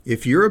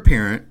If you're a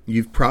parent,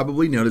 you've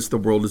probably noticed the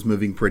world is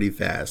moving pretty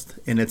fast,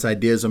 and its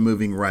ideas are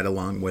moving right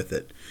along with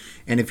it.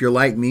 And if you're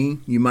like me,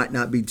 you might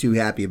not be too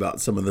happy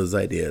about some of those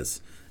ideas,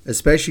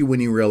 especially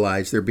when you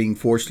realize they're being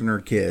forced on our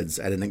kids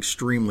at an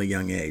extremely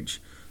young age.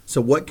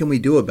 So, what can we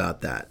do about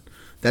that?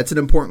 That's an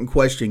important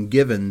question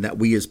given that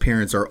we as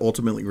parents are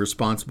ultimately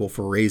responsible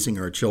for raising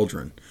our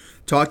children.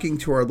 Talking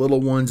to our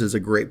little ones is a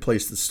great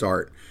place to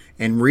start,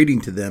 and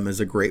reading to them is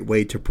a great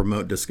way to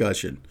promote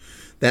discussion.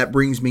 That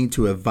brings me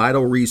to a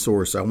vital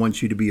resource I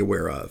want you to be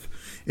aware of.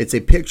 It's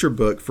a picture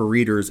book for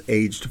readers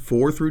aged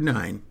 4 through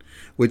 9,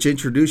 which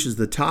introduces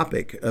the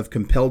topic of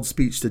compelled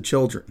speech to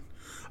children.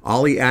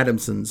 Ollie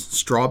Adamson's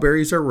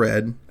Strawberries Are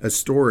Red, a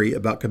story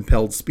about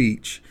compelled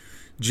speech,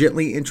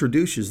 gently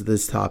introduces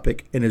this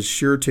topic and is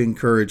sure to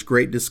encourage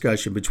great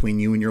discussion between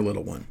you and your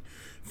little one.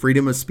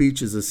 Freedom of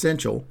speech is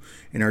essential,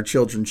 and our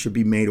children should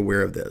be made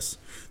aware of this.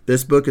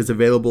 This book is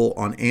available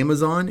on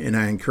Amazon, and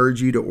I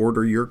encourage you to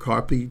order your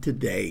copy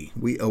today.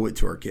 We owe it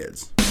to our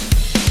kids.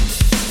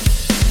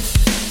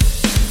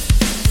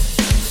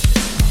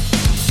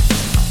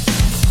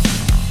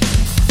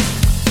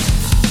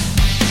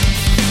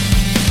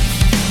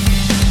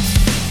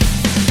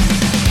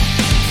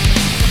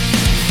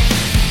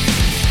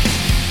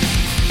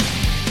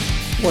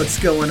 What's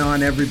going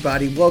on,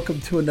 everybody? Welcome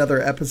to another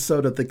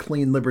episode of the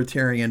Clean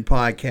Libertarian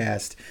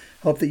Podcast.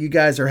 Hope that you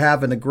guys are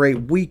having a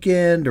great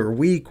weekend or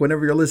week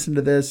whenever you're listening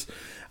to this.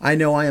 I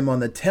know I am on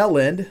the tail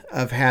end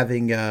of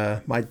having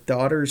my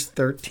daughter's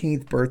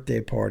 13th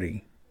birthday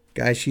party.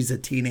 Guys, she's a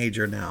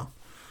teenager now.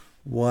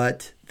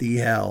 What the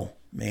hell,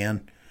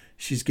 man?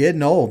 She's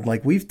getting old.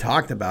 Like, we've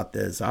talked about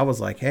this. I was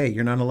like, hey,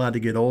 you're not allowed to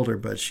get older,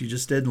 but she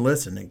just didn't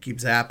listen. It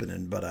keeps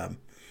happening. But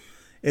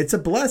it's a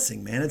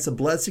blessing, man. It's a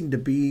blessing to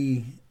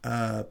be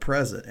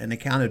present and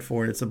accounted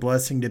for. It's a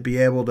blessing to be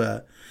able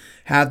to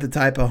have the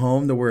type of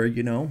home to where,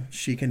 you know,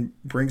 she can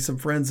bring some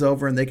friends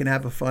over and they can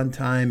have a fun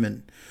time.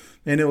 And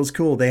it was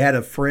cool. They had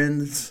a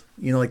Friends,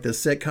 you know, like the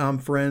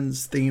sitcom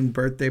Friends themed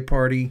birthday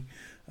party.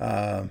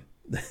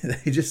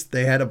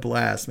 They had a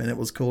blast, man. It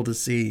was cool to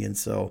see. And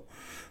so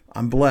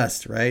I'm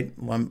blessed, right?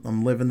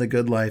 I'm living the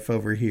good life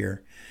over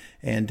here.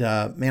 And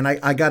man,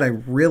 I got a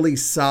really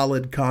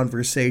solid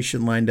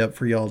conversation lined up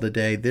for y'all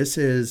today. This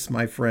is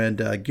my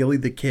friend Ghillie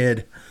the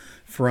Kid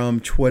from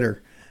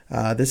Twitter.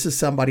 This is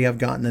somebody I've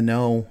gotten to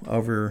know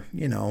over,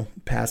 you know,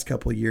 past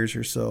couple of years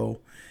or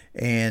so.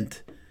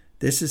 And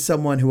this is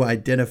someone who I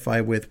identify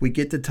with. We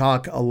get to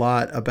talk a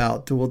lot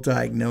about dual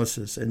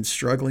diagnosis and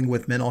struggling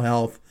with mental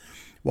health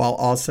while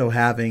also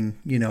having,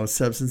 you know,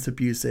 substance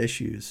abuse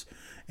issues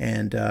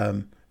and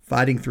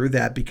fighting through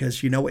that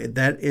because, you know,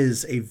 that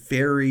is a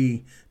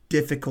very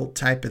difficult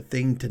type of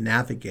thing to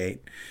navigate.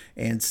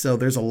 And so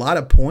there's a lot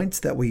of points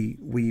that we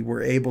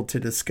were able to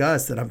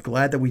discuss that I'm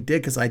glad that we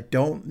did because I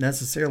don't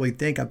necessarily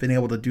think I've been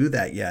able to do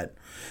that yet.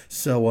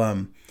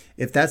 So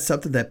if that's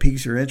something that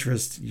piques your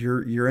interest,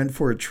 you're in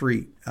for a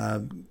treat.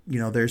 You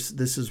know, this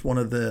is one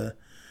of the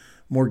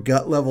more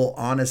gut level,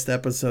 honest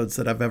episodes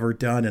that I've ever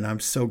done. And I'm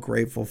so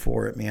grateful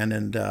for it, man.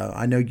 And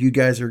I know you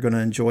guys are going to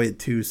enjoy it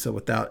too. So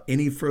without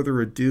any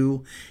further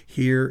ado,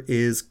 here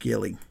is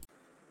Ghillie.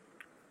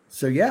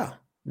 So yeah.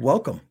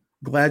 Welcome.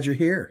 Glad you're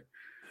here.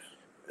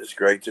 It's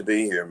great to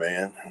be here,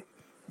 man.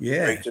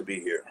 Yeah. Great to be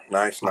here.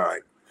 Nice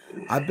night.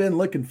 I've been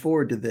looking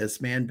forward to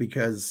this, man,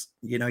 because,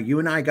 you know, you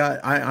and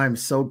I'm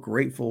so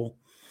grateful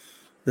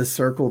the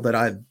circle that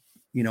I've,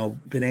 you know,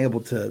 been able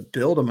to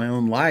build in my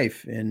own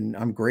life. And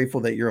I'm grateful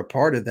that you're a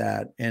part of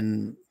that.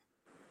 And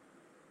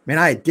man,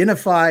 I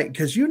identify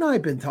because you and I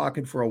have been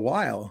talking for a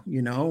while,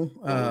 you know,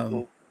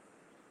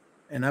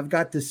 and I've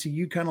got to see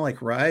you kind of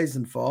like rise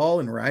and fall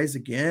and rise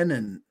again.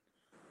 And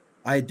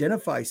I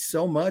identify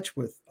so much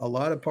with a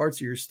lot of parts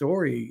of your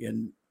story,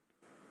 and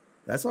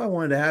that's why I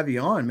wanted to have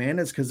you on, man.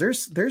 Is because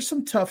there's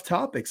some tough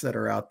topics that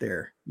are out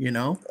there, you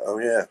know. Oh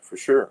yeah, for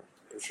sure.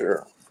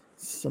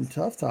 Some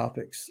tough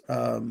topics.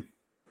 And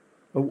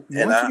I'm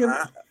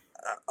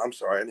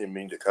sorry, I didn't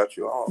mean to cut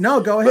you off.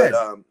 No, go ahead.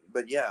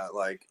 But yeah,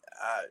 like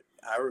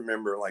I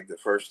remember like the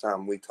first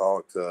time we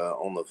talked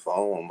on the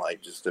phone,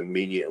 like just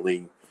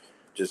immediately,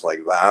 just like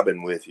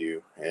vibing with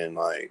you, and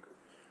like.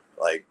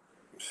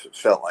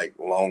 Felt like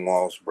long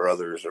lost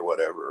brothers or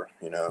whatever,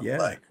 you know. Yeah.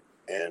 Like,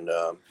 and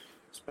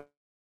it's been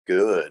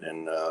good,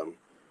 and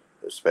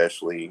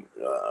especially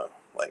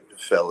like the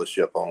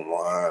fellowship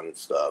online and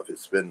stuff.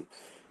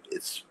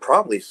 It's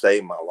probably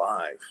saved my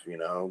life, you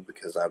know,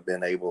 because I've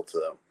been able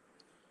to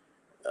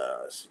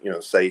you know,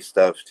 say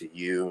stuff to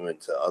you and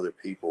to other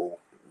people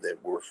that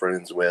we're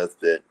friends with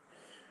that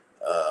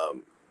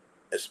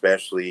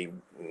especially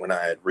when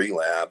I had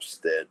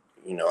relapsed, that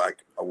you know, I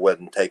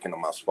wasn't taking to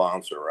my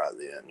sponsor right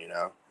then, you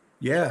know?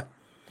 Yeah.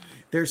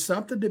 There's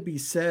something to be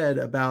said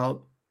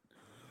about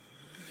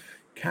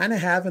kind of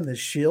having the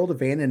shield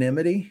of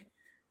anonymity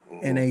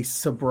in a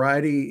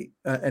sobriety,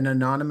 an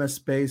anonymous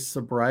based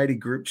sobriety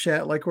group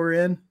chat like we're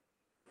in,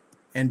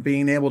 and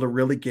being able to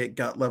really get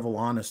gut level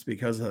honest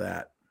because of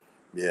that.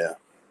 Yeah.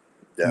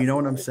 Definitely. You know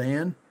what I'm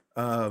saying?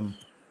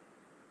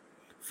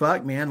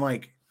 Fuck, man,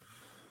 like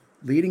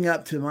leading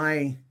up to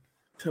my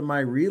to my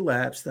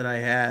relapse that I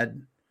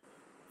had.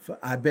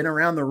 I've been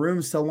around the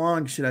room so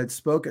long. Shit, I'd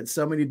spoke at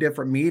so many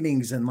different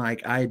meetings, and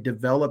like I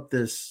developed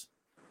this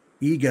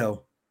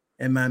ego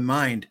in my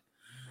mind,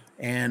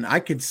 and I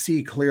could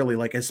see clearly,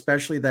 like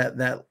especially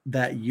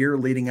that year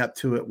leading up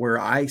to it, where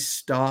I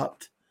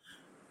stopped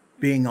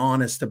being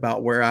honest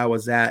about where I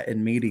was at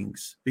in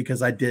meetings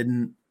because I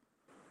didn't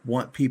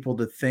want people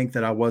to think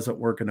that I wasn't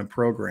working a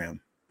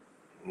program.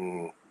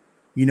 Mm.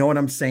 You know what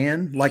I'm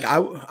saying? Like I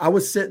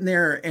was sitting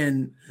there,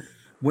 and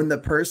when the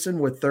person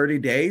with 30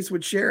 days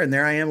would share, and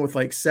there I am with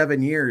like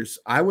 7 years,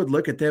 I would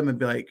look at them and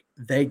be like,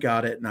 they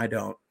got it and I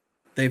don't.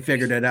 They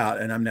figured it out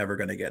and I'm never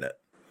going to get it.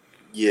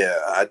 Yeah,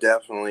 I've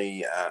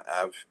definitely,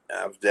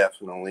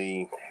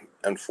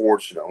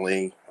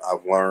 unfortunately,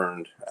 I've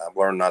learned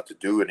not to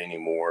do it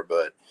anymore,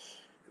 but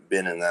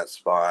been in that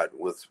spot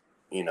with,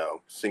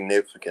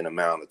 significant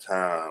amount of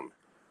time,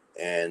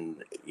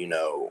 and,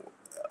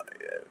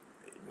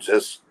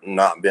 just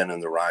not been in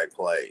the right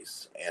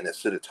place. And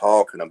instead of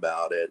talking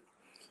about it,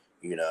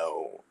 you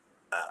know,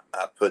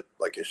 I put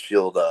like a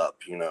shield up,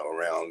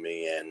 around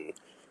me, and,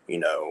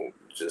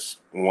 just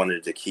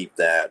wanted to keep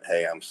that.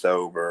 Hey, I'm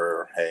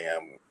sober. Hey,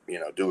 I'm,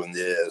 doing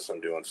this. I'm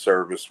doing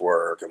service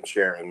work. I'm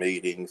sharing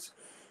meetings,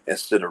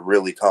 instead of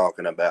really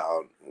talking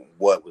about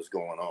what was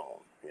going on.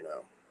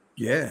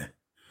 Yeah.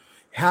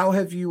 How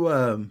have you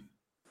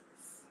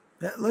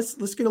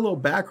let's get a little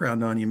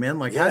background on you, man.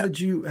 Like Yeah.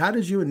 how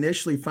did you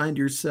initially find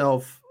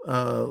yourself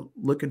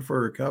looking for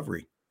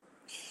recovery?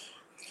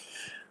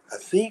 I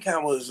think I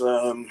was,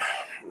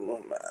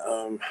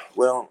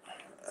 well,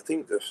 I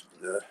think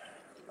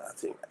I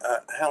think I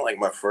had like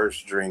my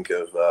first drink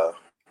of,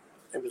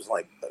 it was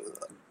like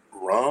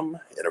rum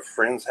at a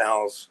friend's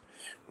house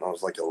when I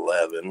was like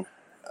 11.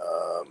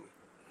 Um,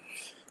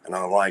 and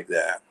I like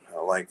that. I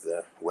like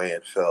the way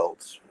it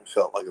felt. It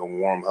felt like a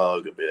warm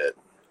hug a bit.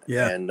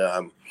 Yeah. And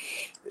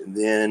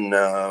then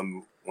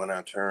when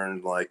I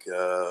turned like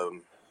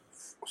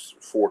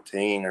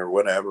 14 or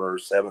whatever,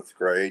 seventh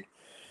grade,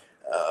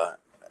 I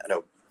had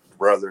a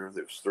brother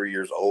that was 3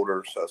 years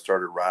older. So I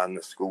started riding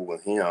to school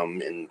with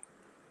him. And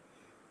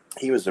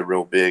he was a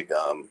real big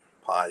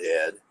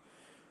pothead.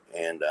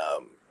 And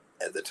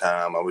at the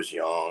time, I was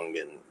young,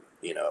 and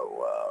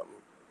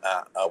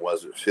I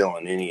wasn't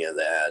feeling any of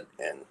that.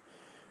 And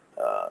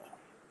uh,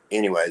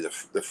 anyway,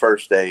 the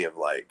first day of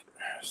like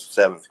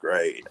seventh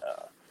grade,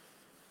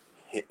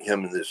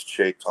 him and this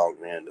chick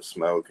talked me into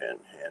smoking,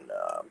 and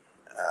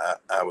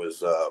I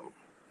was,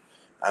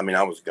 I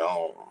was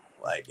gone.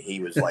 Like he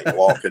was like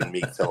walking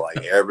me to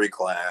like every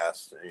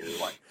class, and he was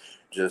like,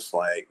 just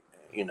like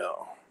you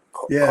know,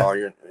 Yeah. call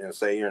your,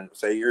 say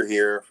you're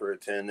here for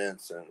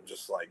attendance, and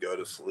just like go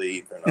to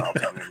sleep, and I'll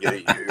come and get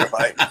you.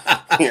 Like,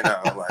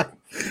 like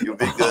you'll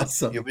be good.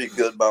 Awesome. You'll be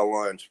good by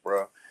lunch,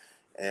 bro.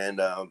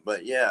 And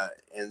but yeah,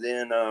 and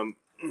then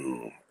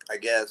I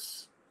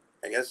guess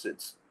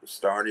it's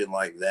started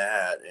like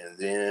that, and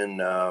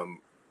then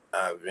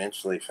I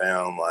eventually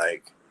found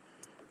like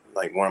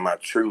one of my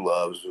true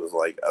loves was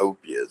like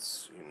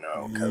opiates,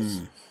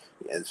 because Mm.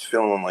 it's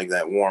feeling like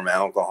that warm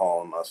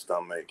alcohol in my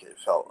stomach. It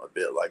felt a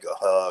bit like a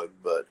hug,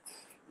 but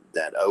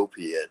that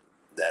opiate,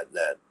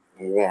 that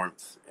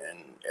warmth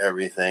and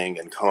everything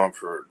and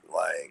comfort,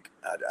 like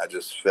I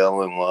just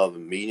fell in love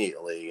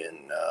immediately,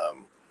 and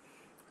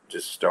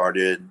just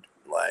started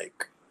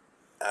like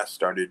I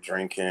started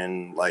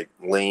drinking like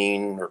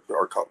lean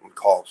or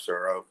cough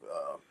syrup,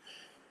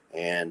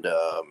 and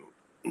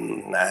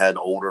I had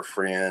older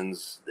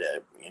friends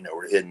that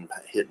were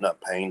hitting up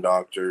pain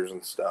doctors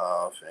and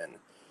stuff. And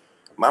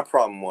my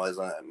problem was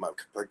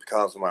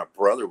because my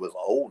brother was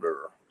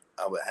older,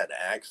 had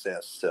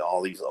access to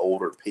all these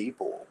older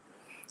people,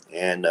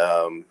 and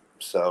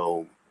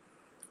so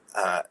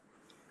I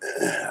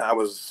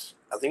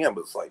I think I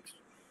was like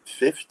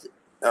 50.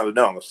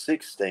 No, I was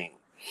 16,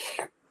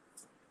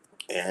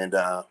 and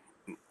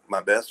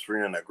my best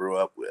friend I grew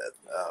up with.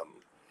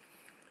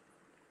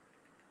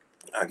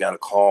 I got a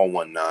call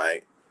one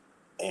night,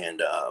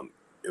 and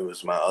it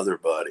was my other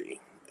buddy,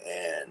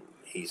 and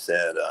he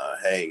said,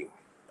 "Hey,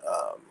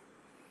 um,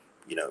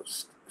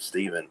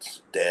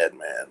 Steven's dead,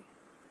 man."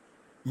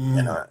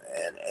 And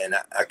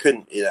Mm. I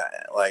couldn't,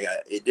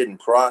 it didn't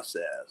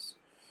process,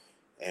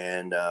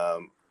 and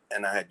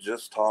I had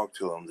just talked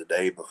to him the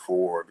day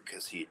before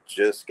because he had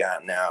just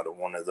gotten out of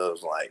one of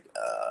those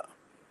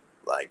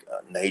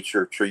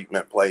nature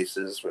treatment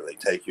places where they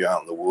take you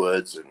out in the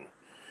woods and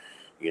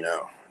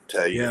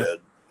tell you Yeah.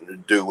 to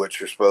do what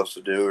you're supposed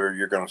to do, or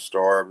you're going to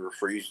starve or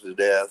freeze to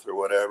death or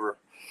whatever.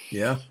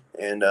 Yeah.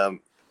 And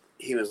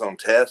he was on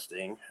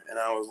testing, and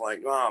I was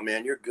like, "Oh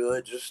man, you're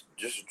good. Just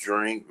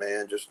drink,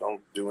 man. Just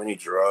don't do any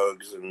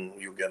drugs, and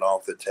you'll get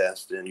off the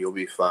test, and you'll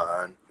be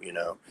fine."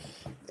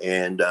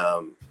 And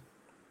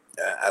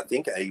I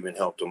think I even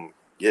helped him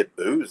get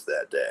booze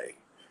that day.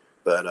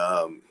 But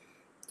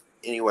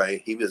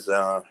anyway, he was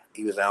out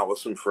with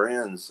some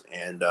friends,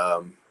 and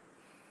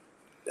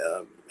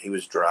he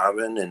was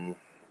driving, and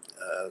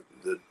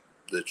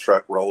the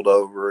truck rolled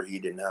over. He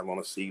didn't have on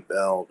a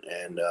seatbelt,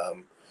 and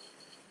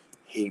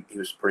he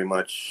was pretty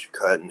much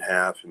cut in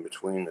half in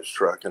between the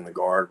truck and the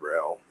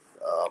guardrail.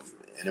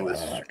 And it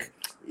was, Fuck.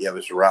 yeah, it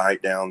was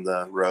right down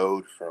the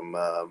road from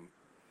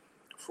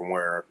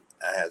where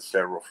I had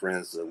several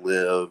friends that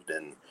lived,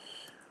 and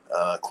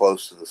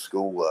close to the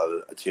school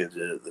I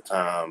attended at the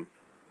time.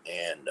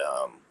 And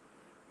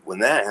when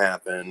that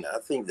happened, I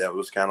think that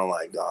was kind of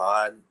like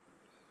God,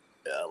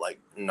 like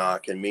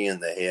knocking me in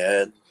the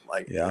head,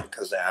 like, Yeah.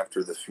 because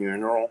after the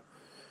funeral,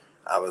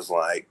 I was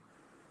like,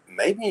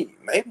 maybe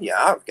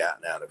I've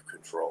gotten out of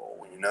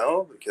control,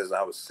 because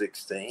I was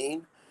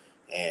 16,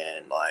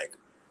 and like,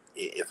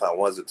 if I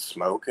wasn't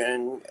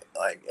smoking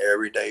like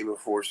every day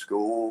before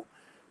school,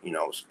 I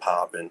was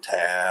popping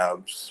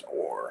tabs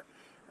or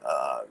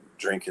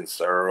drinking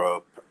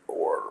syrup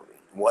or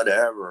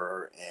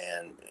whatever,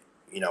 and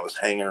I was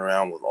hanging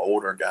around with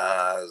older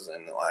guys,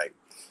 and like,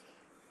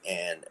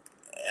 and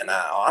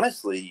I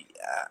honestly,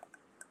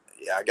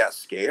 I got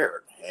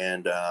scared,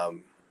 and I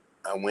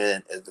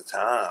went at the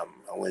time.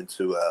 I went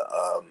to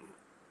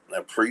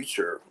a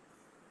preacher,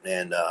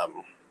 and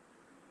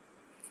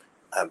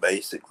I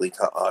basically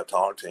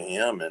talked to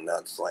him, and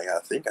that's like, I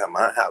think I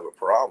might have a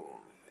problem,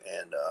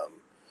 and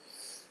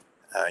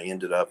I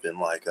ended up in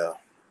like a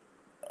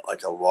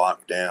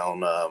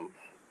lockdown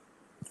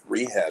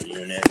rehab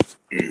unit,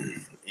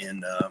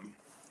 and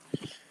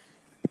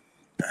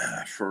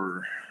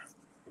for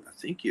I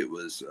think it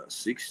was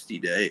 60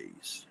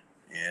 days,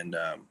 and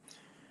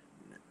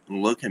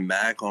looking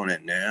back on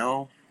it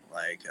now,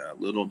 like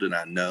little did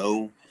I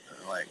know,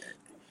 like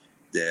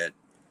that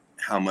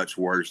how much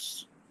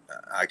worse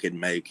I could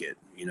make it.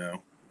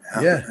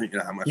 How, Yeah.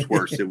 how much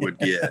worse it would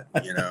get.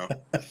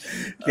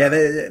 Yeah,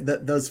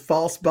 those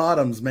false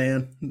bottoms,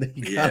 man. You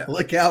Yeah, gotta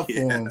look out for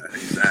yeah, them.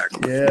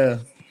 exactly. Yeah.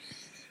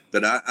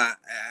 But I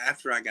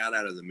after I got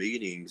out of the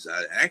meetings,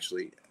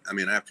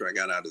 after I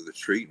got out of the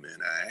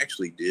treatment, I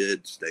actually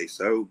did stay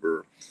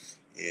sober.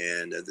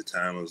 And at the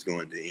time, I was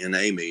going to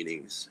NA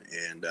meetings,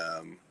 and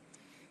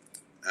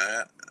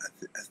I,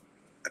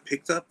 I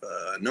picked up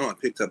I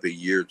picked up a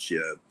year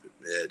chip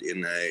at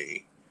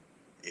NA,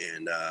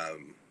 and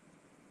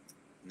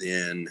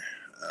then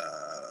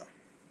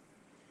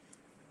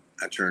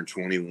I turned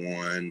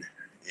 21,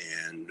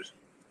 and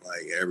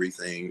like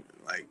everything,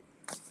 like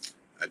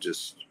I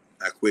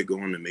quit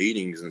going to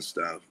meetings and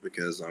stuff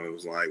because I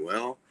was like,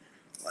 well,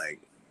 like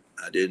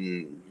I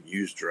didn't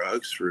use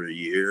drugs for a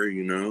year,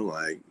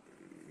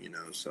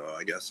 so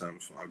I guess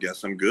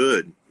I'm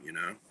good,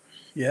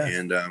 Yeah.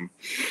 and I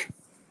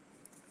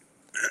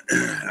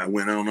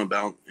went on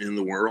about in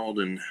the world,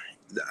 and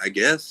I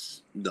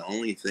guess the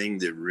only thing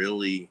that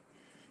really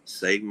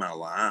saved my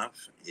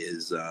life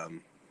is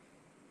I'm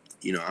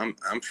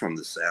from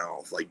the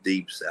South, like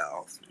deep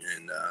South,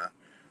 and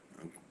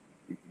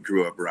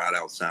grew up right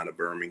outside of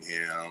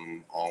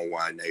Birmingham, all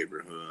white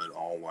neighborhood,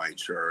 all white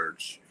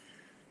church,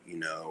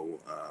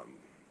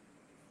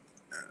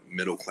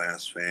 middle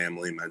class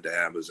family. My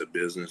dad was a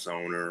business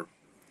owner.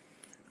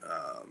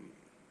 Um,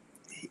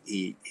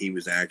 he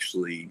was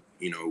actually,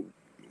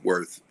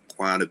 worth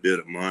quite a bit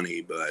of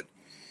money, but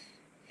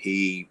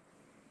he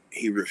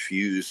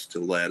refused to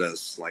let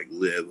us like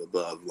live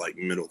above like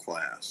middle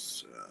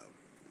class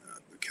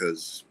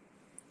because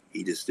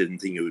he just didn't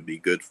think it would be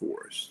good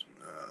for us,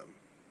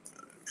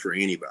 for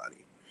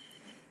anybody.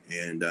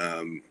 And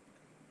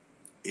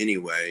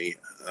anyway,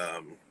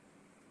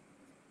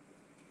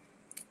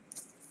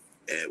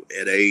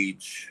 at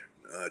age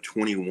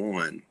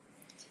 21,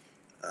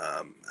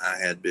 I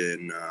had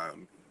been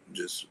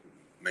just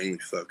mainly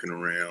fucking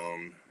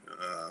around,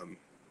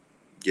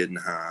 getting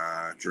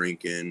high,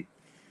 drinking,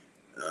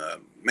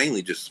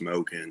 mainly just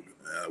smoking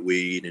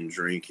weed and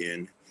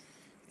drinking.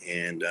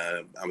 And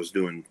I was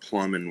doing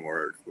plumbing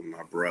work with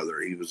my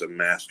brother. He was a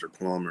master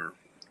plumber.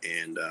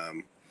 And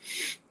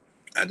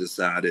I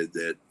decided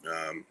that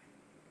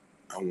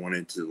I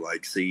wanted to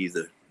like see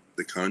the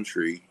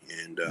country.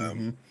 And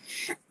Mm-hmm.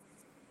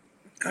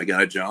 I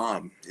got a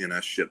job, and I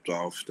shipped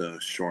off to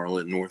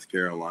Charlotte, North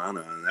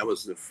Carolina. And that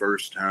was the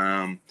first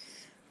time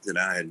that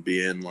I had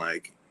been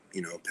like,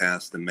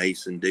 past the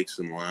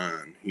Mason-Dixon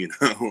line,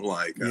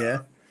 like,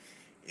 Yeah.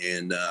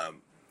 and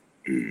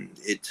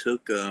it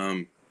took,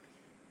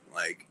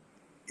 like,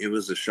 it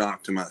was a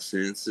shock to my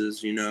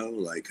senses,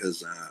 like,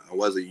 cause I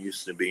wasn't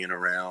used to being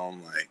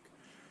around like,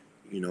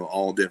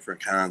 all different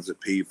kinds of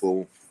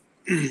people,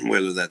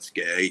 whether that's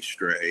gay,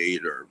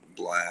 straight, or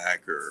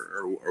black,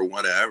 or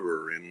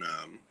whatever. And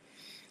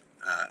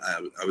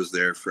I was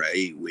there for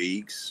 8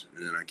 weeks,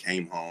 and then I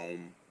came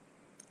home,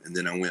 and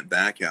then I went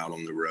back out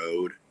on the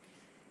road,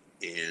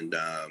 and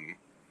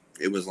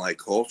it was like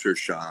culture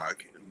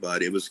shock,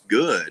 but it was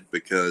good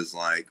because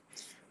like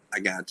I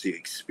got to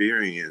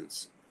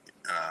experience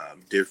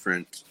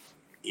different,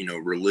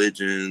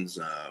 religions,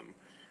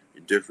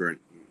 different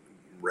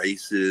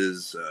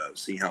races,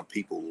 see how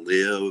people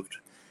lived.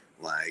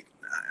 Like,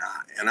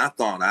 and I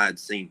thought I had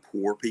seen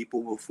poor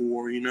people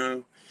before,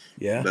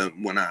 Yeah. but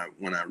when I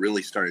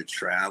really started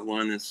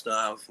traveling and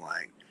stuff,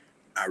 like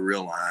I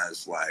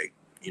realized like,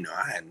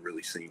 I hadn't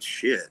really seen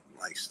shit.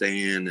 Like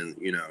staying and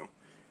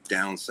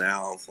down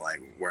south,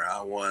 like where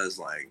I was,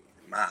 like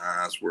my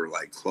eyes were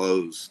like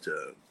closed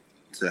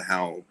to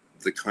how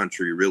the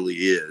country really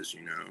is,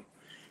 you know.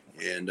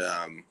 And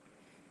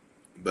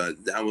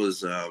but that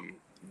was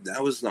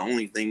the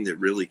only thing that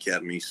really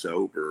kept me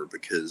sober,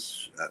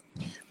 because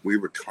we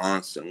were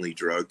constantly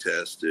drug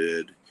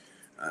tested,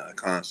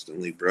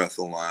 constantly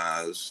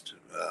breathalyzed,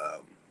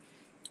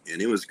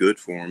 and it was good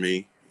for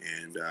me,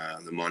 and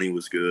the money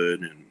was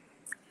good, and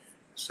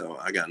so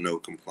I got no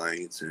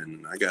complaints,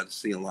 and I got to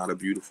see a lot of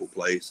beautiful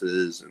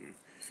places and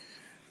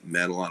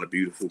met a lot of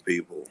beautiful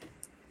people.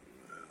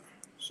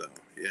 So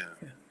yeah,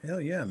 Hell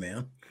yeah,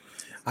 man.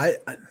 I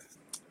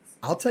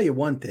I'll tell you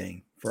one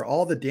thing. For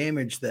all the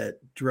damage that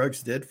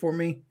drugs did for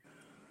me,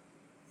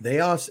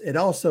 it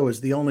also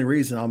is the only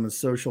reason I'm a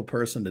social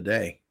person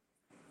today.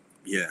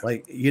 yeah,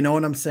 Like, you know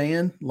what I'm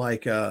saying?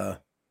 Like,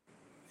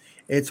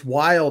 it's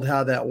wild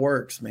how that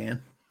works,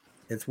 man.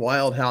 It's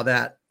wild how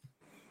that,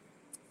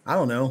 I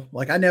don't know.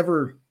 Like, I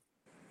never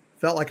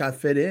felt like I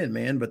fit in,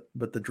 man, but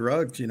the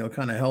drugs,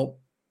 kind of help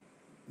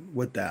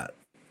with that.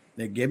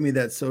 They give me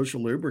that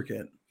social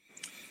lubricant.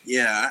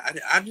 yeah.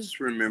 I just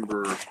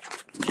remember,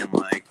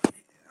 like,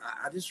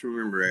 I just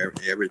remember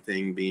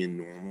everything being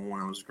normal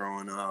when I was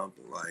growing up,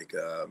 like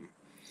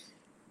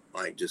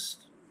just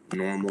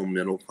normal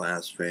middle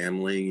class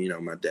family. You know,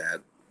 my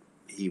dad,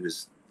 he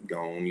was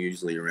gone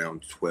usually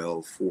around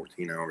 12,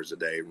 14 hours a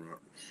day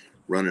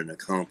running a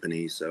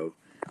company. So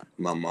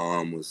my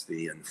mom was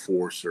the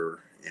enforcer,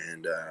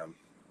 and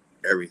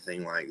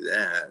everything like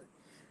that.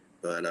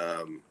 But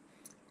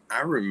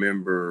I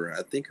remember,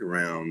 I think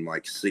around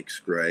like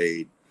sixth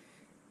grade,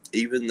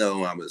 even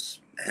though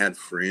had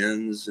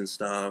friends and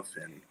stuff,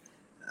 and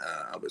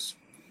I was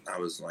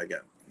like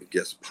I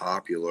guess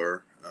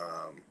popular,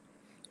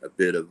 a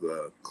bit of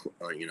a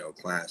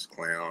class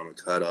clown, a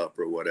cut up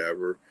or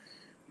whatever.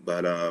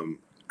 But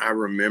I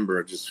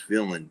remember just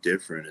feeling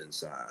different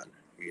inside,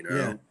 you Yeah.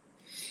 know.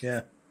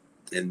 Yeah.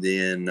 And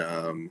then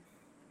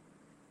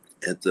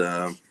at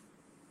the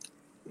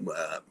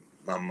uh,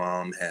 my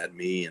mom had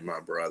me and my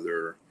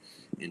brother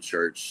in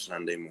church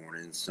Sunday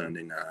morning,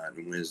 Sunday night,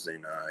 and Wednesday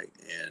night.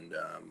 And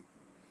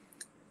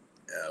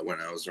when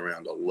I was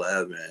around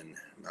 11,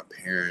 my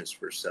parents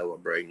were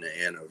celebrating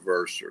the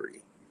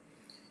anniversary.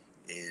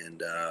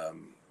 And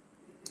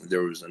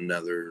there was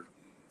another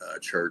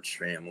church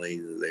family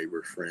that they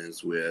were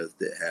friends with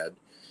that had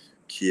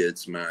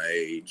kids my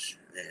age.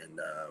 And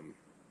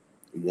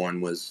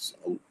one was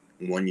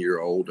 1 year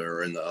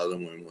older, and the other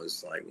one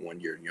was like 1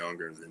 year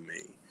younger than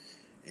me.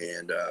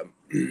 And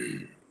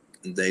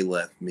they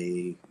left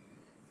me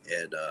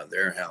at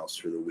their house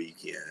for the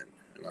weekend.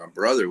 And my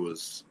brother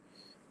was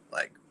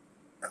like,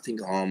 I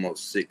think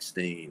almost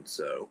 16,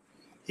 so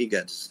he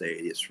got to stay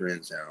at his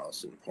friend's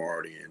house and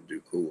party and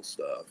do cool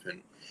stuff.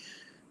 And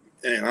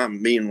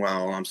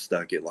meanwhile, I'm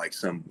stuck at like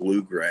some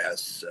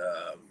bluegrass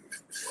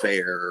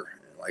fair,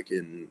 like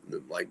in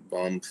like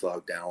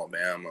bumfucked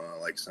Alabama,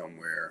 like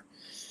somewhere.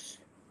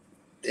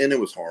 And it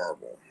was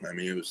horrible. I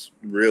mean, it was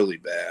really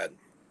bad.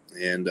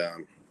 And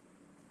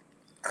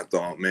I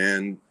thought,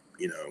 man,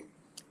 you know,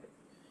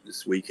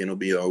 this weekend will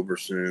be over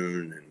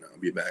soon, and I'll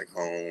be back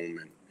home,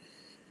 and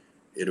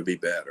it'll be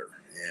better.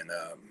 And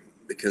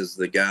because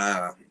the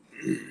guy,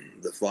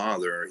 the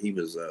father, he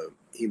was a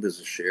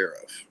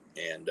sheriff,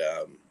 and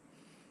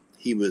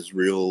he was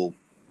real,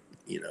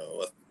 you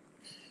know,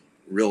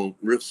 real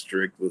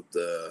strict with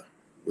the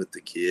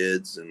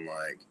kids, and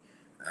like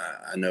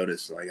I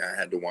noticed like I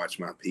had to watch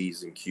my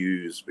P's and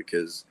Q's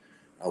because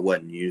I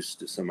wasn't used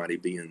to somebody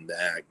being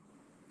that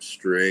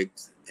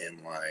strict and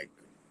like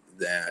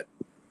that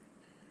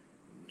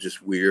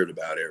just weird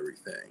about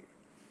everything.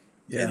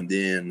 Yeah. And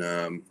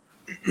then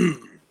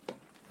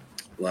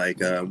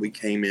like we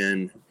came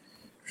in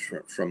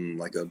from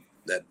like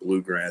that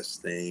bluegrass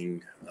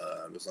thing.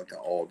 It was like an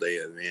all day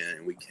event,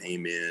 and we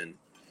came in,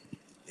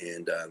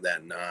 and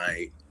that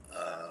night,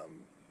 um,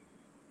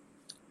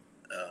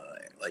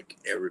 like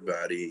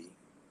everybody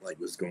like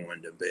was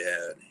going to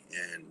bed,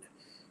 and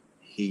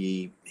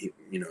he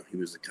you know, he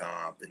was a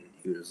cop, and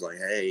he was like,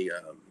 hey,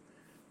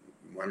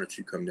 why don't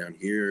you come down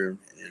here?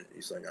 And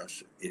he's like,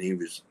 and he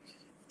was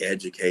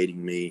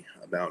educating me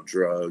about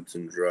drugs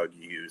and drug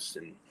use,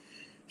 and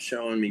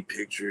showing me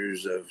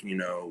pictures of, you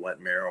know,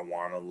 what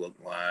marijuana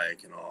looked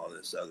like and all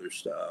this other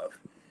stuff.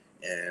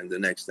 And the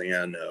next thing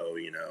I know,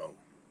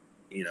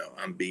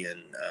 I'm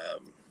being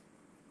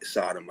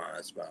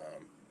sodomized by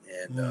him.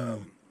 And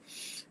Mm.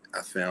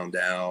 I found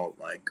out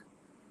like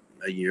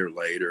a year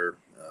later,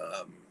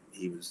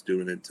 he was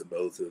doing it to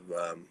both of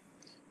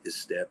his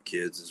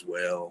stepkids as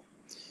well.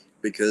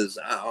 Because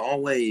I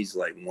always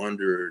like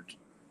wondered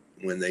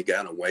when they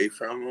got away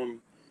from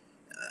him,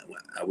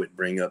 I would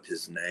bring up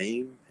his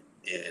name,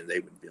 and they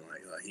would be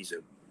like, oh, he's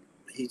just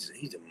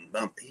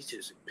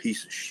a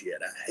piece of shit.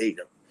 I hate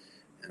him.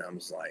 And I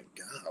was like,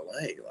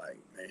 golly, like,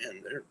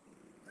 man, they're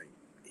like,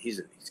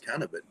 he's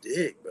kind of a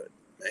dick, but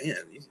man,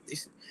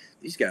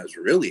 these guys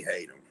really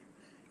hate him.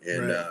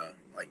 And Right.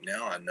 like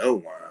now I know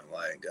why.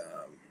 Like,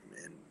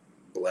 and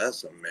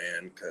bless him,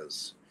 man,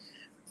 because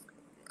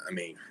I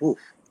mean, whew,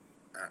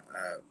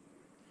 I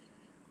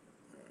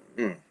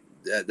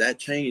that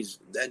changed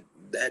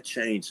that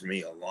changed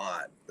me a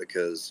lot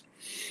because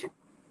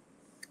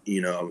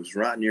I was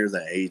right near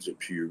the age of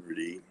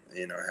puberty. I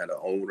had an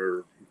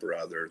older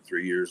brother,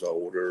 3 years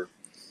older.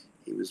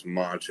 He was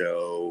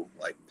macho,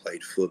 like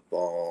played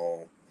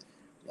football,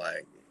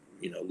 like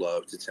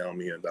loved to tell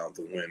me about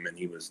the women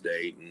he was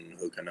dating,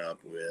 hooking up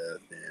with,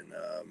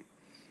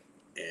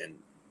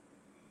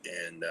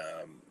 and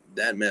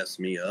that messed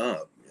me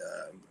up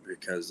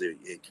because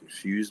it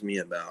confused me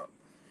about,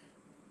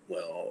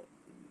 well,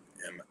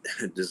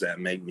 does that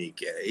make me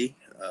gay?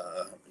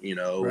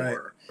 Right.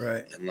 Or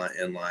Right.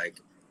 and like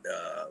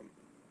um,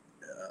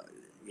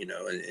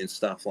 and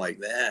stuff like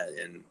that.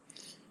 And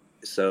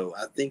so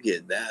I think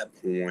at that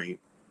point,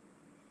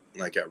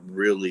 like I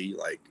really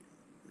like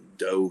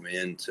dove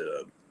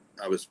into.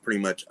 I was pretty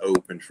much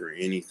open for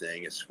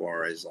anything as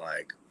far as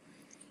like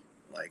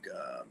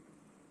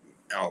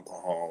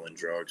alcohol and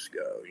drugs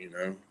go.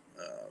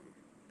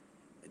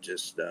 It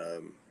just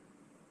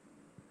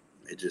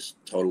it just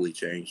totally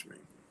changed me.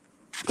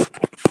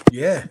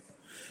 Yeah.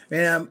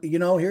 And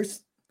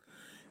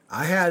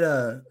I had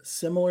a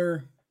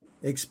similar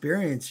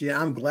experience.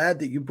 Yeah, I'm glad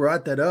that you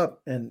brought that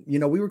up. And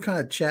we were kind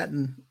of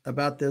chatting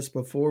about this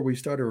before we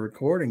started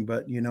recording,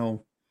 but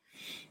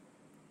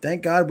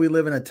thank God we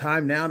live in a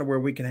time now to where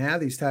we can have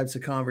these types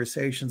of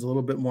conversations a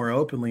little bit more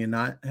openly and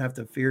not have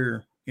to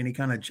fear any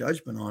kind of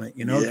judgment on it,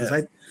 because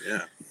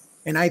Yeah,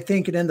 yeah, I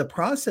think in the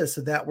process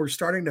of that, we're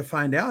starting to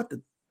find out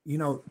that,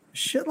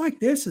 shit like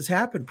this has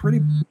happened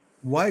pretty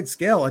wide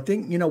scale. I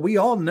think, we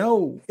all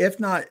know, if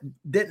not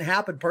didn't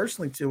happen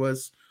personally to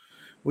us,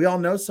 we all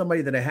know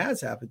somebody that it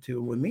has happened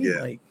to. With me,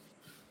 yeah. like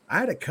I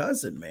had a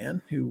cousin,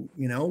 man, who,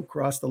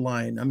 crossed the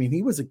line. I mean,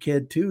 he was a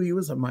kid too. He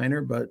was a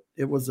minor, but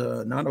it was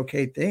a not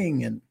okay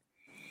thing. And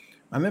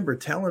I remember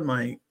telling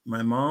my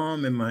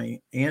mom and my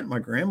aunt, my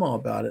grandma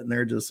about it, and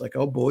they're just like,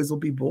 "Oh, boys will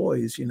be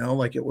boys,"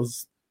 like it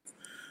was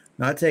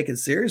not taken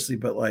seriously,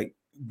 but like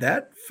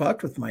that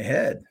fucked with my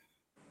head.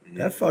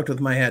 That Mm-hmm. fucked with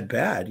my head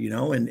bad,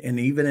 and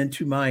even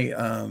into my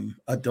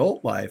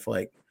adult life,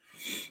 like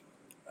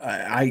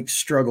I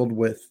struggled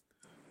with,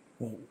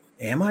 well,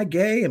 am I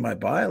gay? Am I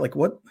bi? Like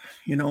what?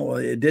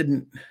 It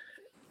didn't.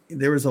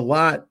 There was a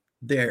lot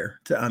there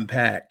to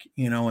unpack,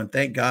 and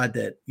thank God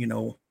that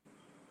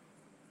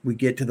we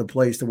get to the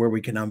place to where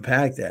we can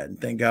unpack that. And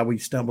thank God we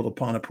stumbled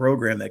upon a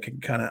program that can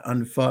kind of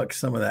unfuck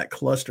some of that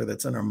cluster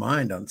that's in our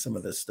mind on some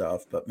of this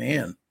stuff. But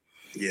man,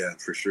 Yeah,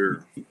 for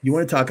sure. you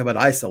want to talk about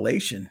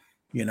isolation,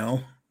 you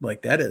know,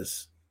 like that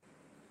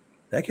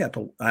kept,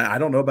 I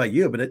don't know about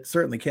you, but it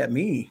certainly kept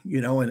me,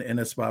 in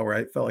a spot where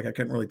I felt like I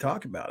couldn't really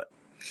talk about it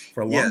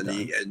for a Yeah, long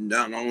time.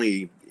 not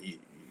only you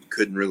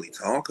couldn't really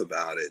talk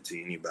about it to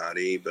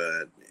anybody,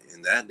 but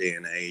in that day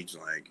and age,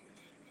 like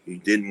you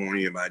didn't want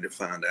anybody to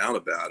find out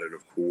about it,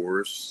 of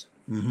course,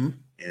 Mm-hmm.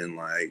 and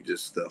like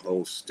just the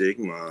whole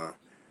stigma.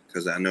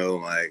 Because I know,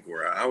 like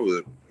where I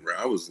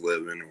was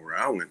living and where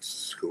I went to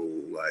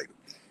school, like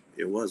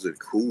it wasn't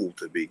cool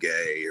to be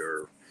gay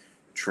or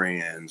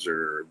trans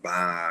or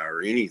bi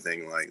or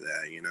anything like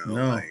that. Like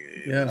No.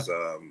 it Yeah. was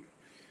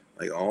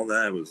like all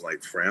that was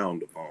like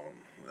frowned upon.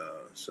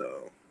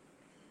 So,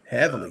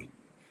 Heavily. um,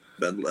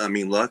 but I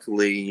mean,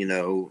 luckily,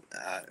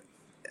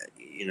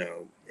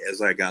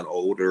 as I got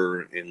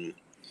older and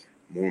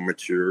more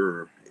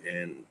mature,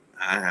 and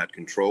I had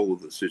control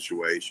of the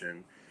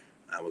situation,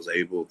 I was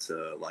able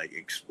to like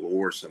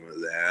explore some of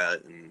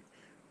that, and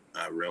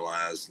I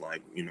realized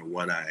like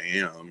what I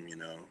am,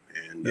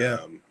 and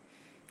Yeah.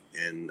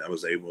 and I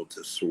was able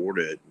to sort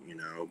it,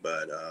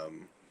 but I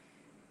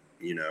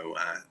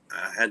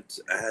had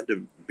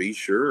to be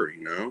sure,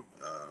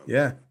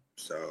 Yeah.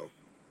 so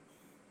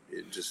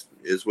it just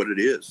is what it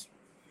is.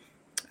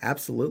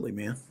 Absolutely,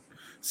 man.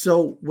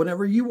 So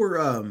whenever you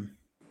were,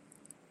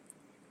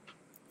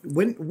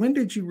 when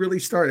did you really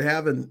start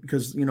having,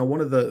 because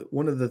one of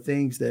the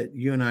things that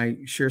you and I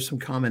share some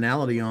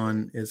commonality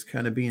on is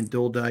kind of being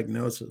dual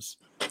diagnosis.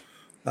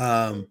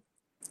 um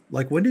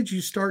like when did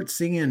you start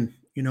seeing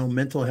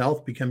mental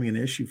health becoming an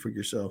issue for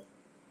yourself?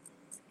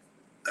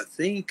 I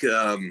think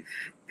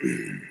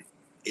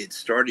it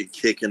started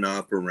kicking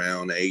up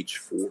around age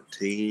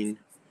 14,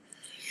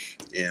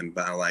 and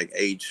by like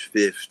age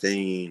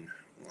 15,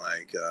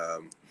 like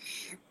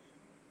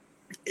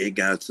it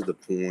got to the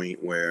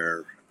point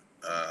where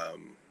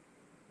um,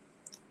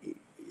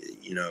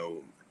 you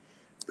know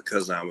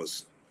because I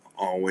was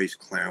always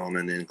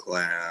clowning in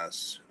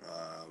class.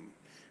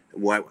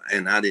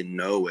 And I didn't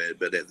know it,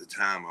 but at the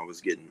time I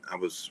was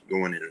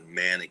going into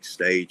manic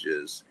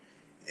stages,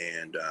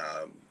 and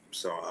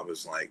so I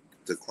was like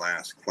the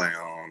class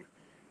clown,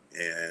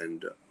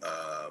 and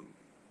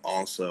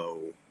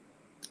also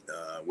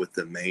with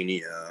the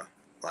mania,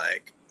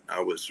 like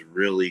I was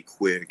really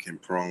quick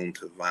and prone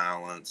to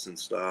violence and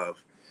stuff.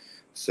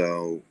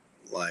 So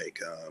like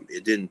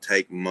it didn't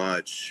take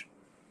much,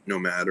 no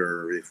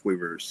matter if we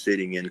were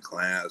sitting in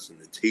class and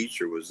the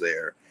teacher was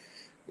there,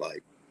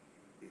 like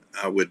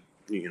I would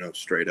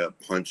straight up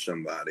punch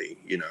somebody,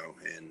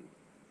 and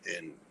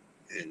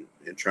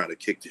and try to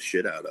kick the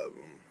shit out of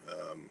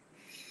them.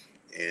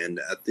 And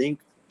I think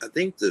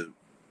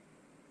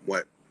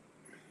what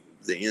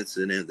the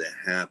incident that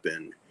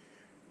happened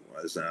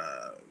was,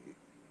 I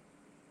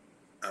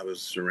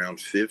was around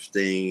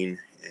 15,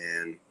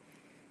 and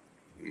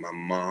my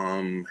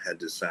mom had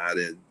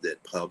decided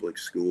that public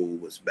school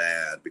was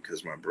bad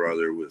because my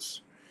brother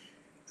was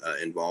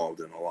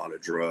involved in a lot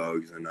of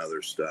drugs and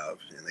other stuff,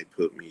 and they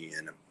put me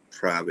in a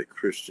private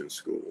Christian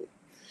school.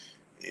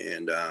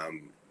 And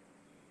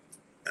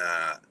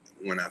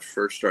when I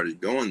first started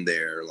going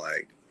there,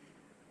 like,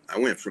 I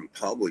went from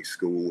public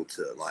school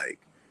to, like,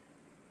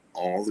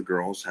 all the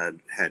girls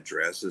had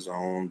dresses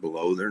on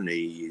below their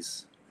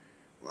knees,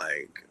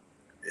 like,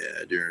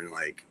 during,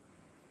 like,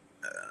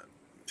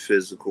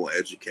 physical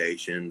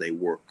education. They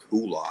wore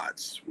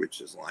culottes,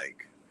 which is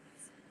like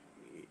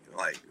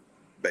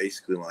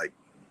basically like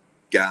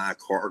guy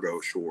cargo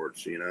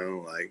shorts,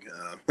 like,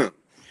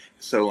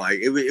 so, like,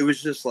 it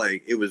was just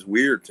like, it was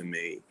weird to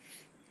me.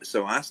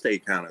 So I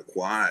stayed kind of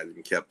quiet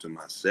and kept to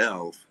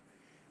myself.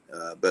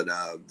 But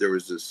there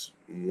was this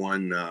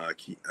one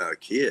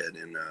kid,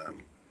 and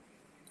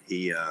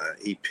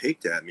he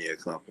picked at me a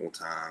couple of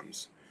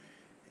times.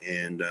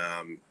 And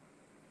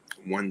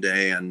one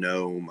day, I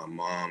know my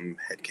mom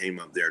had came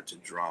up there to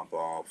drop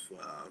off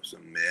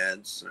some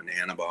meds, an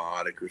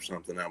antibiotic or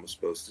something I was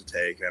supposed to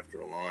take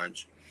after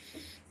lunch.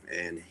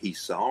 And he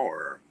saw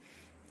her,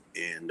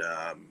 and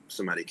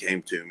somebody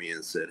came to me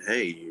and said,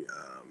 "Hey,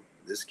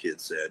 this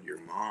kid said your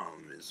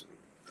mom is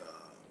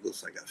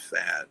looks like a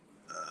fat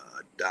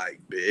dyke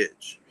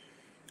bitch."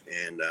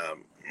 And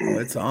Oh,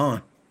 it's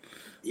on.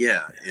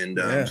 yeah, and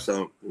Yeah.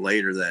 so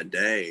later that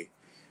day,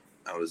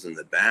 I was in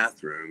the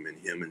bathroom, and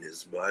him and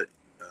his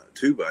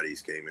two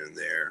buddies came in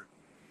there,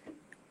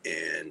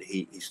 and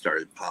he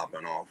started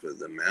popping off of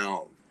the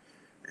mouth.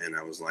 And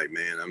I was like,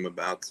 "Man, I'm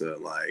about to,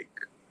 like,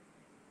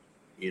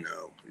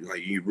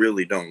 like, you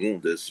really don't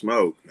want this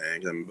smoke,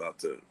 man. I'm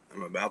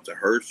about to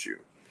hurt you."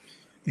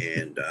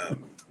 And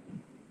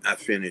I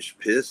finished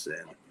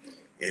pissing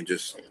and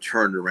just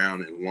turned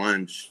around and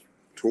lunged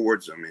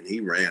towards him, and he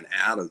ran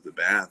out of the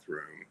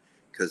bathroom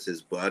because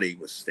his buddy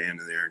was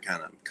standing there and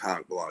kind of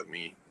cock blocked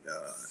me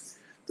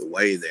the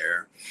way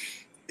there.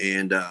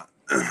 And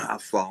I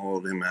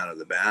followed him out of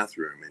the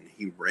bathroom, and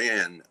he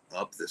ran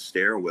up the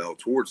stairwell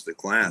towards the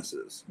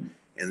classes,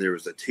 and there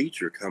was a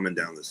teacher coming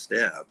down the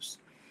steps,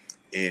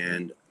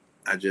 and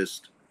I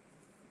just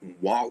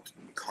walked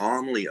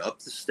calmly up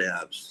the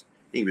steps.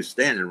 He was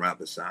standing right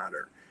beside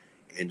her,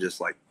 and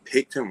just, like,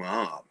 picked him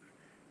up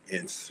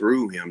and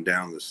threw him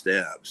down the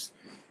steps.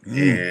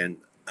 And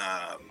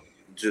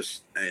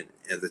and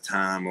at the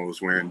time, I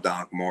was wearing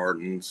Doc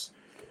Martens,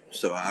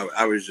 so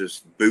I was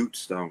just boot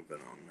stomping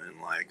him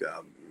and, like,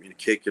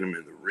 kicking him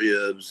in the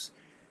ribs.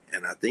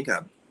 And I think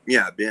I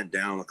bent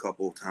down a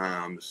couple of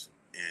times,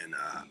 and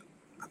I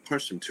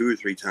punched him 2 or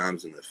 3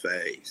 times in the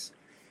face.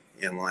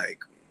 And,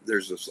 like,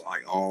 there's just,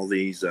 like, all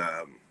these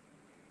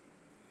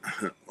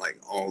like,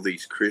 all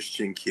these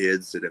Christian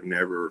kids that have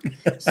never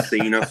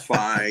seen a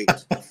fight,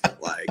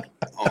 like,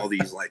 all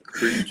these, like,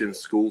 Christian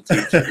school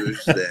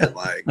teachers that,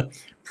 like,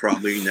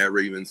 probably never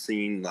even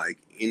seen, like,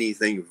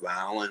 anything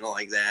violent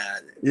like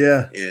that.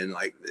 Yeah. And,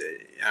 like,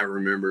 I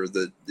remember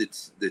the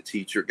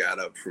teacher got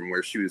up from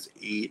where she was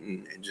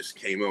eating and just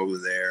came over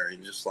there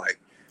and just, like,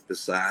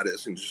 beside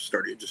us and just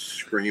started just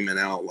screaming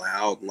out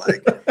loud,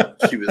 like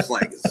she was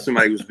like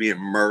somebody was being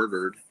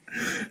murdered.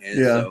 And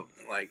so,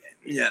 like,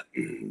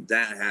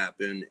 that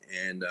happened.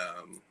 And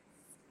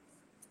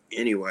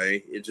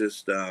anyway, it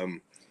just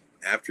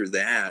after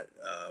that,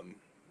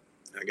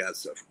 I got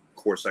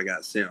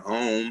sent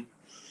home.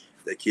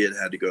 The kid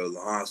had to go to the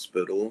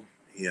hospital.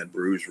 He had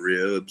bruised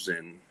ribs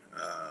and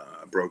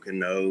a broken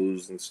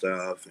nose and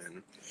stuff.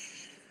 And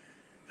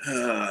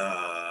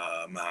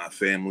my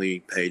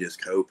family paid his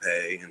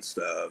copay and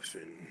stuff,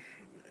 and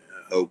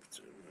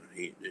hoped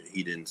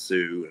he didn't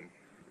sue and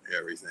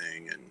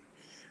everything.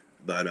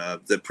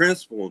 But the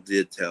principal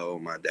did tell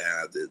my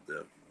dad that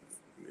the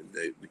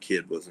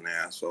kid was an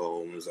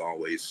asshole and was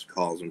always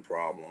causing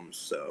problems.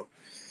 So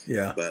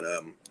yeah. But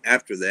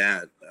after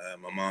that,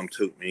 my mom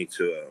took me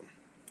to a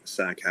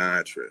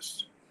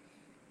psychiatrist,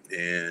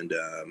 and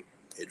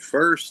at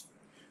first,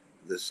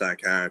 the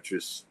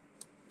psychiatrist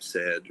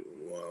said,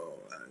 "Well,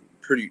 I'm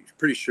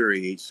pretty sure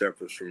he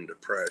suffers from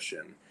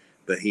depression,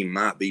 but he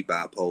might be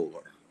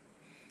bipolar."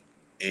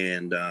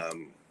 And I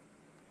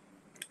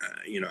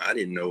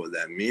didn't know what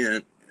that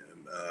meant,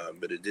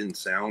 but it didn't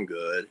sound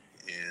good.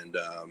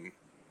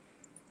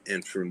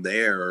 And from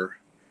there,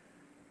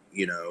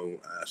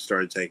 I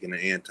started taking an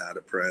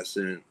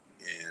antidepressant,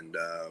 and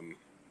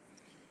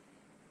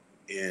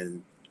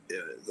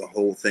the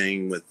whole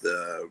thing with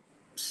the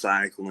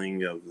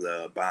cycling of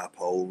the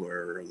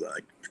bipolar,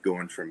 like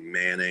going from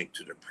manic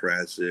to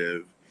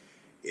depressive,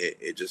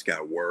 it just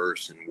got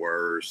worse and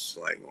worse,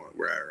 like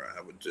where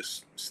I would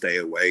just stay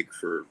awake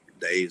for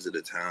days at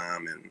a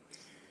time. And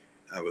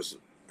I was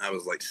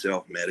like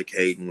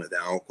self-medicating with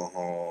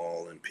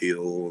alcohol and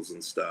pills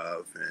and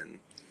stuff. And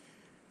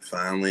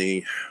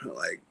finally,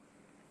 like,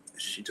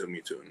 she took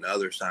me to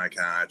another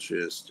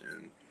psychiatrist,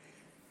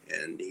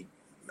 and he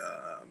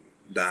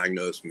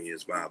diagnosed me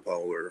as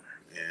bipolar,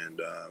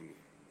 and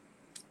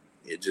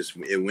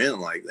it went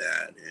like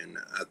that. And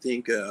I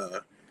think I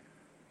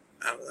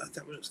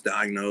was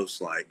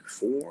diagnosed like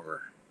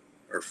 4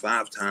 or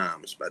 5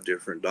 times by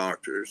different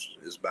doctors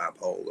as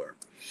bipolar.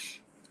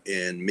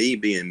 And me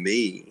being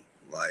me,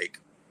 like,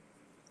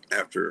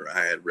 after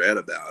I had read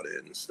about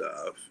it and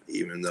stuff,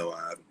 even though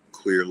I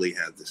clearly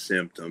had the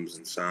symptoms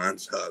and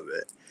signs of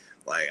it,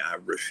 like, I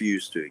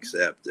refused to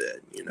accept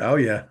it, Oh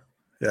yeah.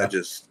 Yeah.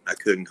 I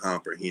couldn't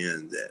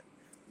comprehend that.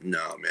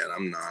 No, man,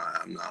 I'm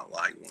not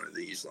like one of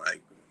these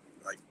like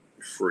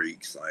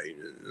freaks, like,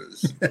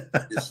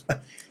 it's,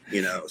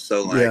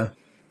 so like, Yeah.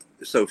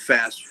 so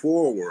fast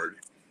forward,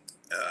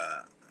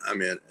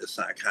 I'm in a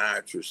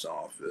psychiatrist's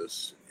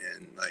office,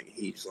 and like,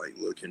 he's like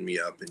looking me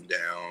up and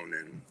down,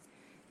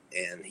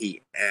 and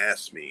he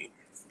asked me,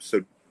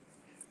 so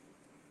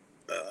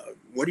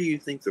what do you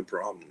think the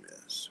problem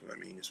is? I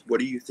mean, what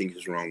do you think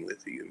is wrong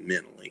with you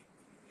mentally?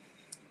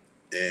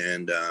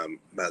 And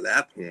by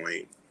that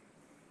point,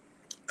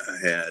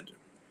 I had,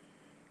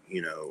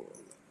 you know,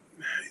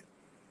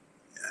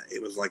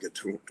 it was like a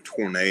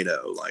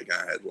tornado, like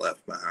I had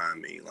left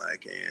behind me.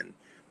 Like, and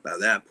by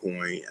that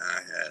point,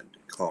 I had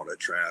caught a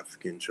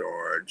trafficking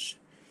charge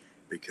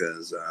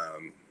because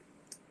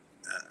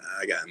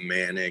I got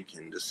manic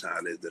and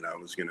decided that I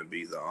was going to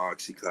be the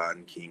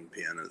Oxycontin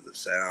kingpin of the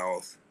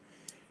South.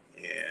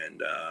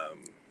 And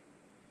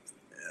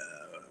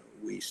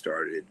we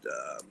started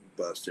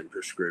busting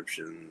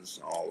prescriptions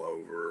all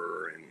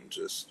over,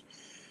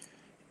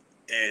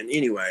 and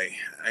anyway,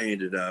 I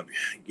ended up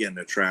getting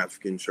a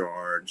trafficking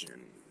charge.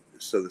 And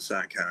so the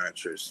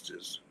psychiatrist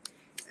is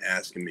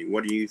asking me,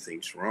 what do you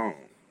think's wrong?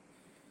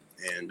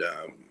 And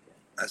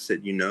I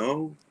said,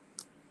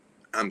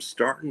 I'm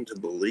starting to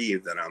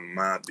believe that I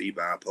might be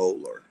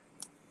bipolar.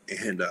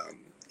 And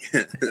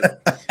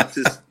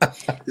this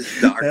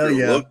doctor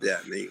looked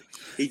at me.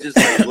 He just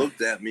like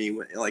looked at me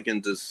like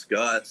in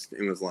disgust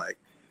and was like,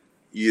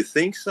 you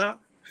think so?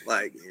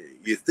 Like,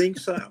 you think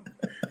so?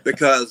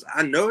 Because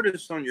I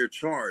noticed on your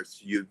charts,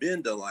 you've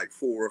been to like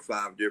 4 or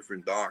 5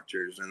 different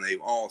doctors, and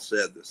they've all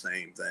said the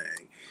same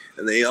thing.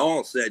 And they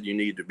all said you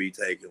need to be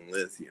taking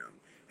lithium.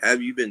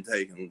 Have you been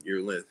taking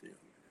your lithium?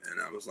 And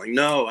I was like,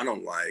 no, I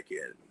don't like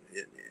it.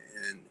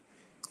 And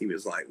he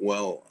was like,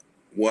 well,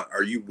 what,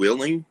 are you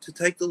willing to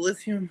take the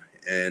lithium?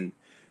 And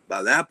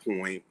by that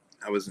point,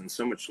 I was in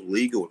so much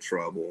legal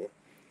trouble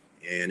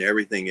and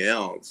everything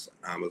else.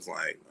 I was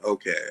like,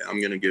 okay,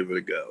 I'm going to give it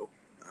a go.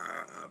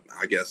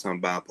 I guess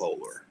I'm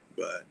bipolar,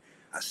 but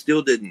I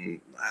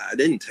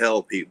didn't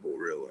tell people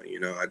really,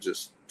 I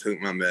just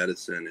took my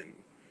medicine and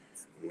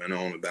went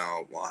on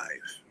about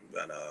life.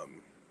 But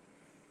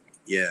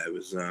yeah, it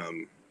was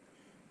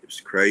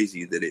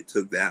crazy that it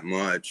took that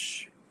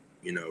much,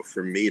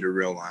 for me to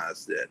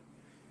realize that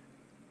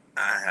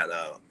I had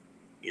an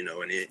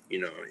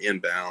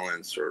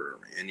imbalance or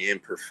an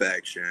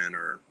imperfection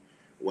or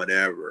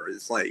whatever.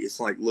 It's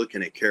like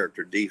looking at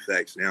character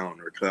defects now in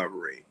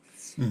recovery.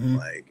 Mm-hmm.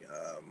 Like,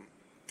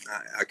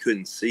 I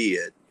couldn't see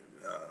it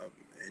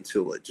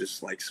until it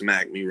just like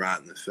smacked me right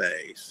in the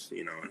face,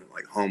 and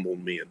like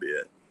humbled me a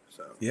bit.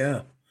 So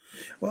yeah.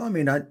 Well, I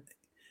mean, I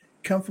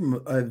come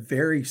from a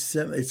very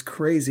it's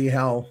crazy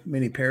how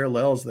many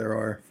parallels there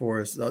are for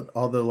us.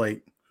 Although,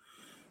 like,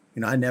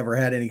 I never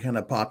had any kind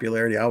of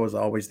popularity. I was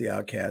always the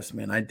outcast,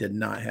 man. I did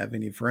not have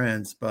any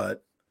friends,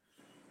 but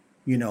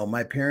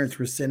my parents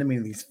were sending me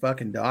to these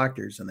fucking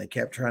doctors, and they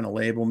kept trying to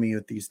label me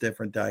with these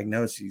different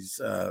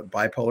diagnoses.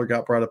 Bipolar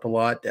got brought up a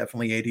lot,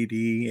 definitely ADD,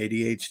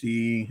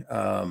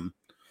 ADHD.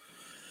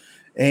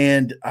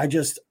 And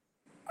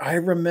I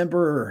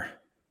remember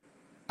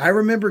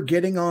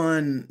getting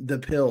on the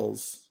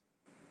pills,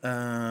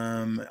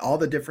 all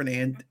the different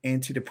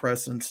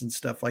antidepressants and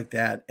stuff like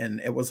that.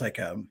 And it was like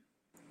a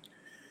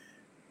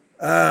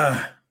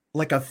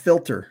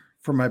filter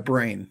for my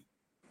brain.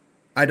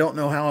 I don't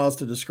know how else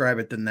to describe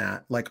it than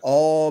that. Like,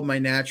 all my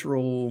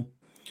natural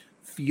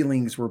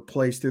feelings were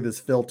placed through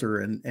this filter,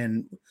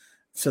 and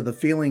so the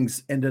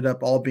feelings ended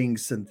up all being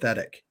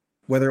synthetic.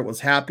 Whether it was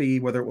happy,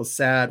 whether it was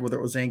sad, whether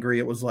it was angry,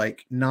 it was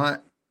like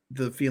not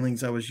the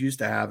feelings I was used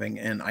to having,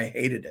 and I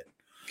hated it.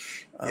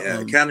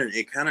 Yeah, it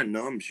kind of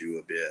numbs you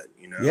a bit,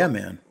 Yeah,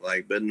 man.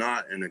 Like, but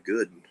not in a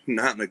good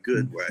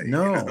way.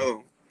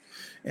 No.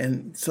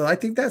 And so I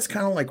think that's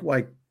kind of like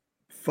why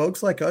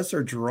folks like us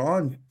are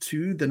drawn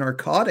to the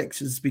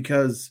narcotics, is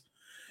because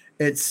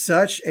it's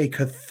such a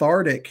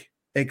cathartic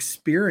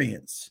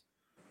experience.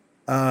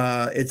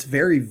 It's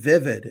very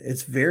vivid.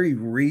 It's very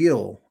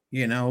real,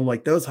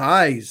 like those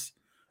highs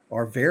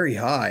are very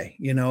high,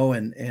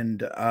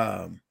 and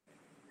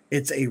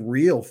it's a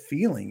real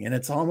feeling. And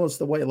it's almost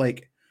the way,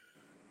 like,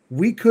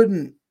 we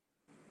couldn't,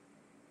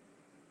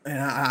 and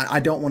I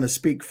don't want to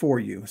speak for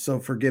you, so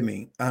forgive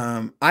me.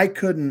 I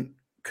couldn't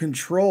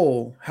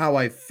control how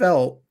I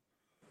felt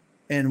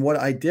and what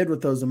I did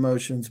with those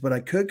emotions, but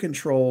I could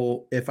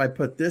control, if I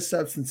put this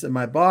substance in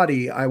my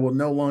body, I will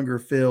no longer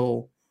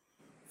feel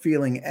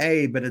feeling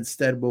A, but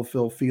instead we'll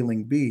feel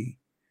feeling B,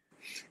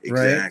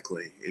 right?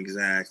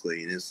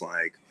 Exactly. And it's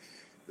like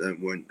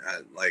when I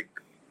like,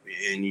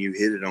 and you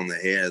hit it on the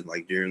head.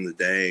 Like during the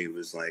day, it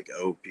was like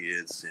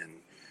opiates and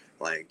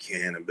like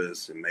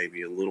cannabis and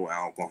maybe a little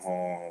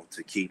alcohol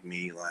to keep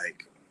me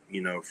like,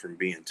 from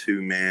being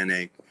too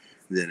manic.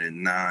 Then at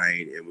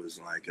night, it was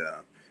like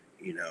a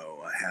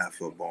half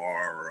a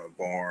bar or a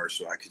bar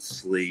so I could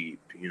sleep.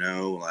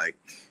 Like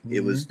it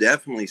Mm-hmm. was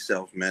definitely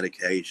self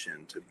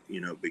medication to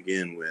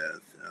begin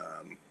with.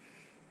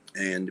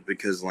 And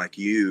because like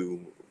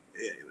you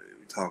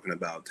talking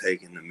about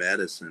taking the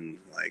medicine,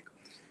 like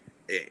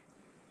it,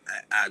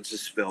 I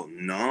just felt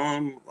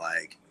numb.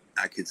 Like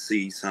I could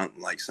see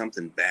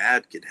something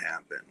bad could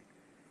happen,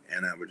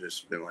 and I would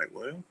just be like,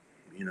 well,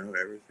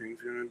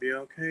 everything's gonna be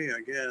okay,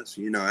 I guess.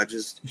 I Yeah.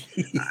 just,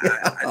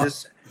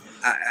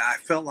 I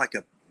felt like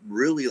a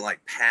really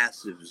like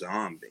passive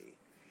zombie,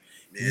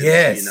 and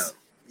Yes.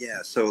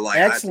 yeah. So like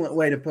Excellent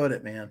way to put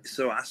it, man.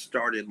 I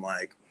started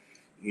like,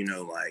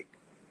 like,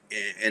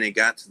 and it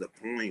got to the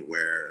point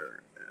where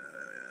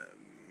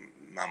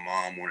my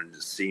mom wanted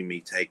to see me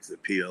take the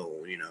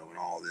pill, and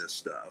all this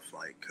stuff,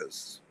 like,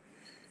 because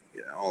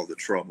all the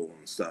trouble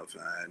and stuff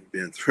I had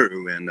been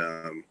through. And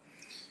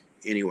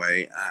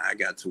anyway, I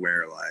got to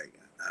where like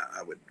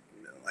I would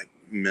like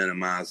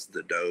minimize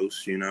the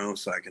dose,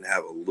 so I could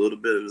have a little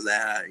bit of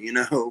that,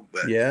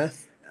 Yeah.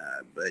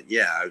 but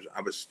yeah,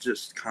 I was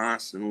just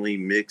constantly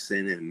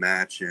mixing and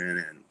matching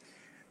and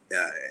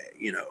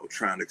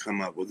trying to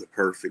come up with the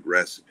perfect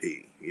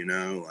recipe,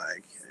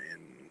 like,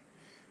 and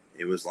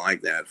it was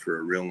like that for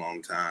a real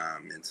long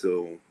time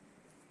until,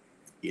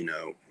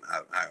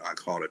 I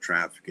caught a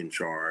trafficking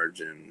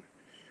charge and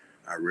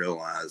I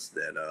realized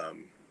that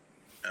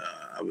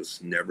I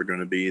was never going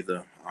to be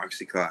the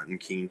Oxycontin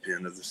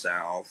kingpin of the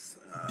South.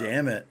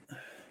 Damn it.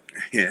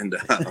 And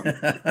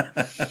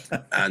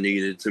I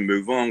needed to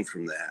move on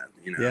from that,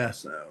 Yeah.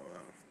 so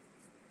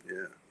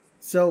yeah.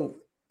 So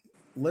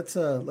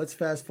let's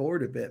fast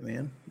forward a bit,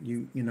 man.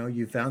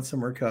 You found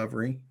some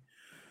recovery.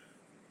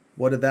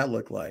 What did that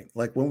look like?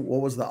 Like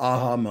what was the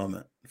aha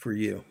moment for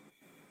you?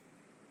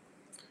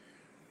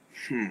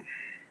 Hmm.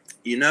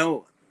 You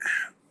know,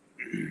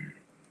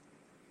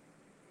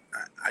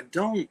 I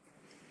don't.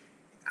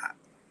 I,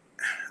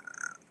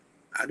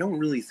 I don't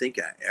really think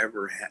I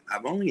ever had.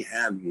 I've only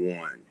had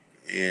one,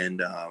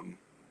 and I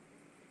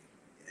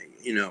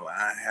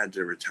had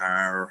to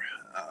retire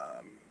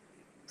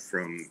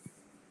from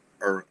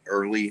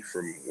early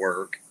from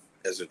work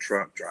as a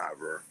truck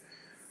driver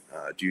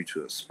due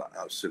to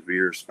a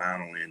severe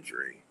spinal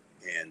injury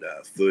and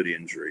foot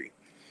injury,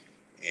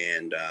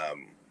 and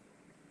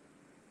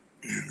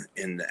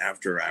and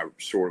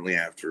shortly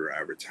after I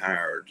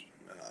retired,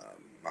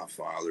 my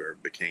father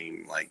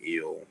became like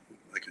ill,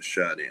 like a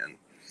shut in.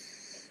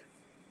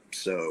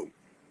 So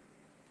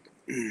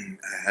I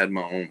had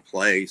my own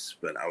place,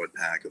 but I would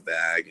pack a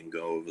bag and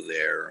go over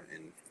there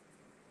and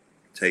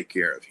take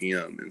care of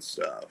him and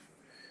stuff.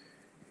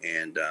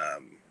 And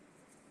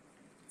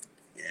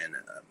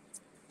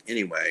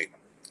anyway,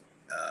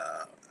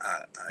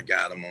 I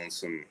got him on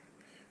some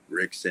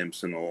Rick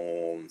Simpson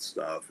oil and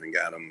stuff, and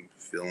got him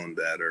feeling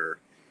better.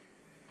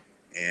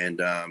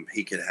 And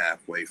he could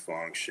halfway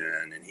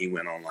function, and he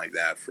went on like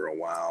that for a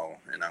while.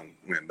 And I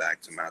went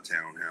back to my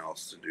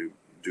townhouse to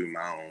do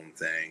my own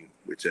thing,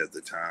 which at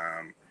the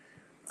time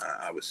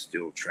I was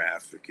still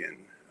trafficking,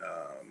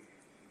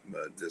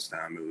 but this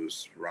time it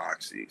was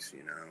Roxy's.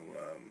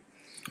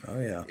 Oh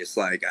yeah. It's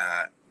like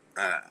I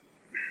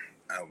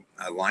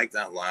I like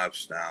that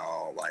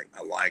lifestyle. Like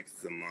I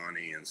liked the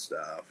money and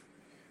stuff.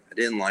 I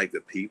didn't like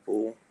the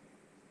people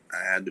I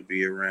had to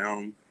be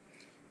around,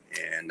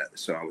 and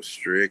so I was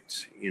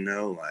strict.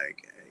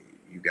 Like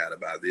you got to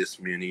buy this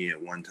many at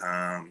one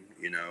time.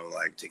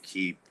 Like to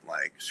keep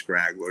like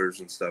scragglers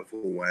and stuff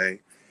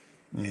away,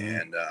 Mm-hmm.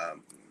 and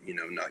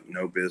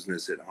no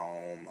business at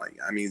home. Like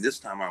I mean, this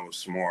time I was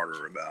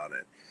smarter about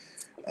it,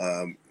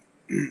 um,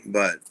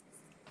 but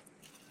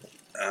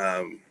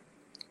um,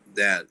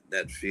 that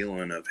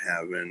feeling of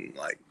having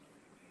like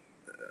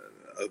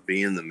of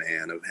being the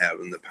man, of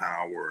having the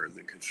power,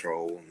 the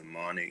control, and the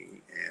money,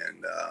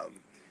 and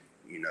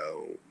you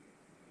know,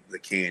 the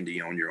candy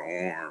on your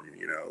arm.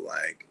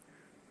 Like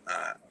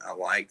I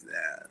like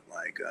that.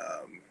 Like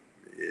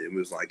it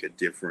was like a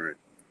different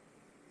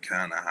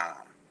kind of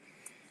high,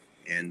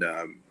 and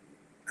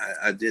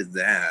I did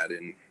that,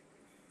 and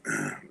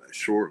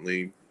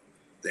shortly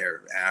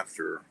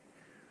thereafter,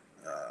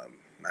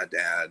 my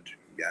dad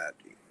got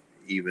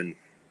even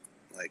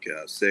like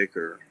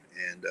sicker,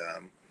 and I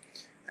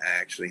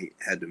actually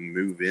had to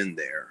move in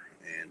there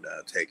and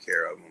take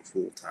care of him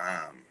full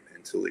time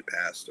until he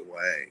passed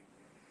away.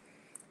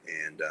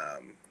 And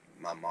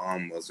my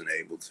mom wasn't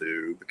able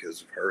to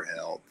because of her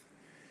health,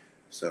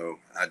 so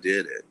I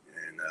did it.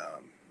 And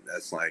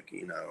that's like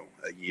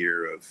a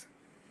year of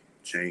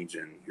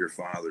changing your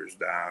father's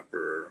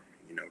diaper,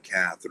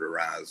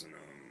 catheterizing them,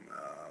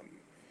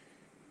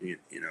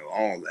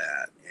 all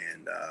that,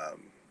 and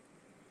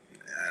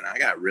I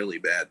got really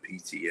bad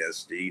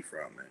PTSD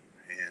from it,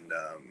 and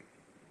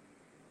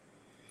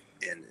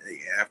and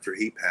after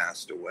he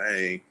passed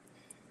away,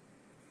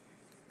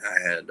 I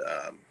had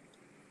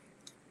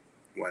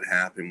what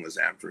happened was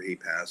after he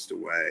passed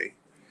away,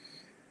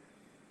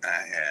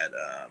 I had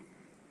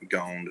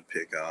gone to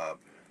pick up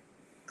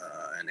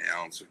an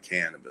ounce of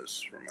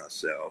cannabis for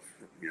myself,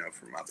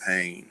 for my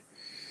pain,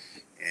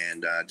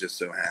 and just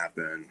so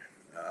happened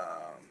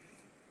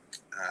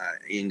I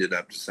ended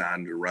up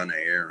deciding to run an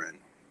errand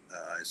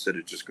instead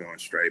of just going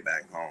straight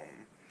back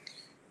home,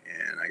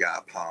 and I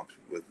got popped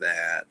with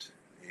that,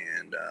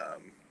 and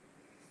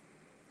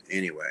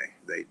anyway,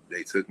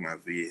 they took my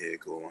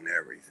vehicle and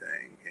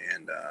everything,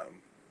 and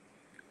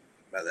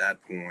by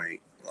that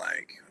point,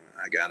 like,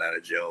 I got out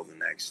of jail the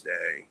next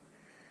day.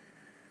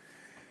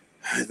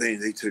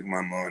 They took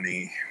my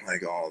money,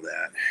 like all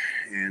that,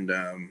 and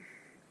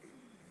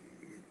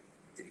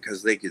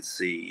because they could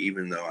see,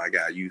 even though I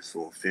got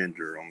youthful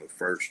offender on the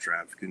first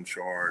trafficking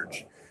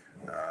charge,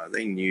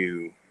 they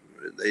knew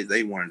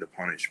they wanted to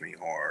punish me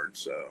hard,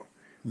 so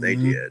they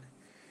Mm-hmm. did.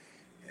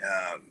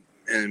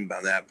 And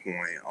by that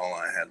point, all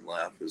I had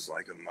left was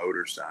like a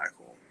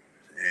motorcycle,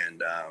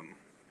 and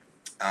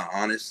I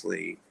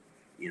honestly,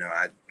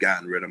 I'd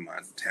gotten rid of my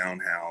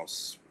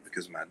townhouse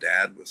because my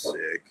dad was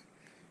sick,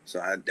 so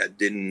I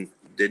didn't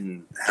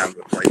have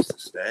a place to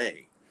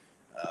stay.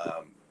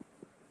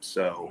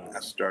 So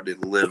I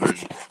started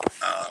living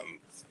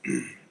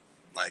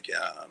like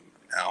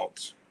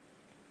out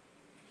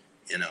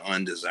in an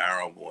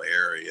undesirable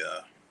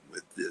area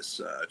with this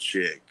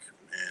chick,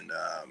 and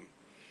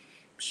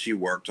she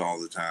worked all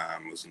the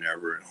time, was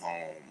never at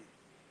home,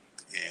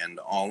 and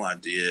all I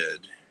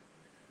did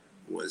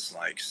was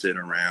like sit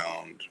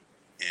around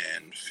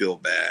and feel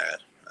bad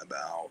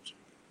about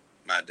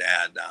my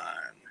dad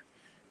dying,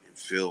 and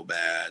feel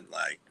bad,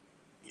 like,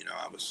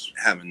 I was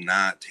having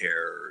night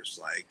terrors,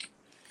 like,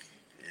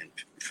 and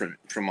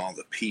from all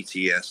the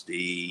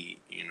PTSD,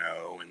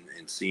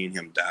 and seeing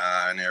him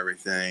die and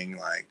everything,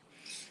 like,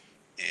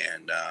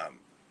 and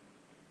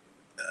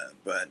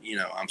but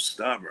I'm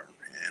stubborn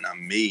and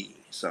I'm me,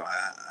 so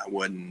I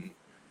wasn't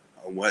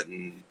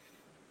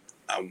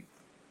I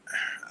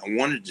I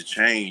wanted to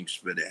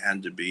change, but it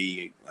had to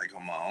be like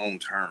on my own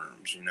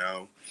terms.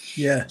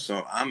 Yeah.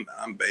 So I'm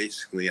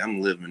basically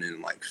I'm living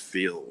in like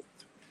filth,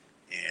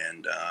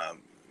 and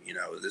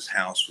this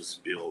house was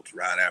built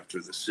right after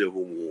the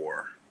Civil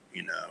War.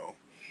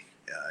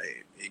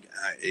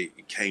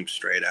 It came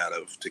straight out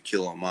of To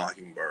Kill a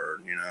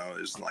Mockingbird.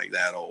 It's like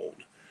that old.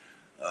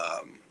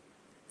 Um,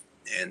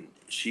 and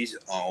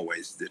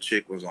the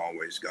chick was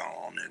always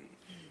gone, and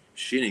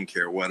she didn't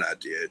care what I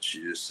did.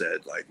 She just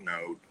said, like,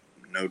 no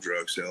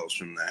drug sales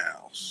from the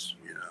house.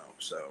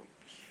 So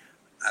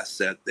I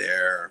sat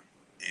there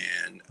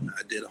and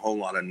I did a whole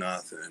lot of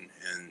nothing,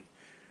 and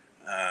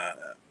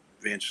uh,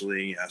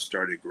 eventually I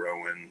started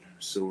growing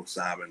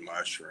psilocybin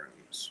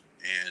mushrooms,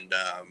 and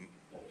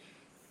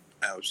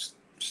I was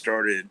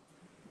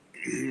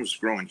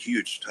growing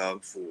huge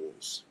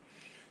tubfuls,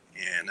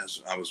 and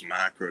as I was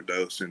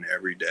microdosing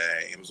every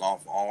day, it was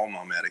off all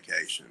my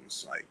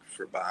medications, like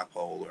for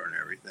bipolar and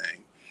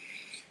everything.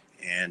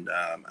 And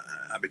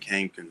I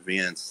became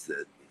convinced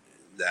that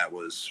that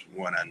was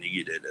what I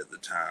needed at the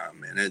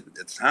time. And at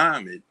the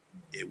time,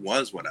 it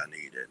was what I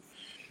needed.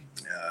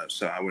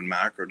 So I would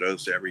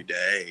microdose every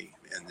day,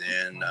 and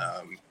then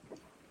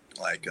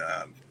like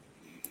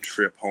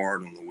trip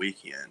hard on the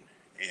weekend.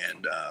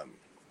 And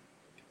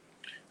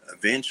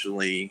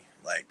eventually,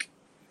 like,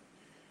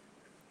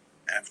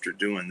 after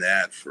doing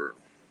that for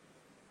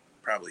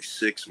probably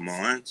 6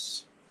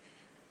 months,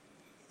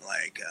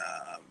 like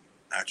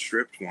I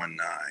tripped one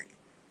night,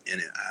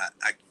 and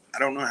I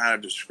don't know how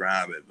to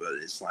describe it, but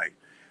it's like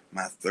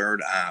my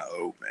third eye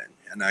opened,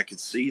 and I could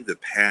see the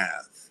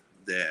path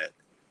that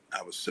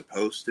I was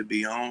supposed to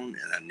be on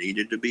and I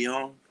needed to be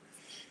on.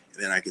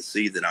 And then I could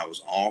see that I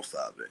was off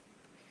of it,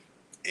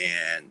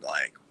 and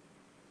like,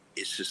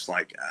 it's just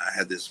like I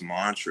had this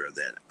mantra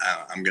that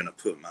I'm going to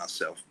put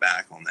myself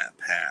back on that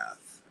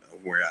path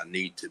of where I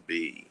need to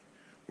be,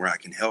 where I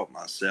can help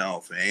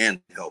myself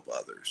and help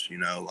others,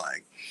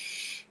 like,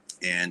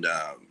 and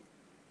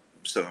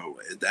so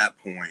at that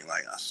point,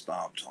 like, I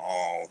stopped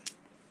all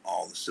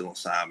the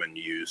psilocybin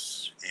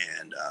use,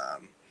 and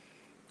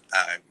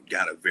I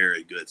got a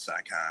very good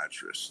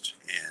psychiatrist,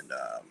 and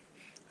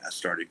I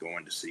started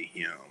going to see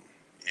him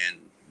and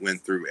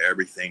went through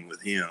everything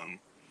with him,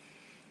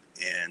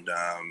 and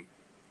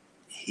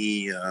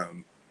he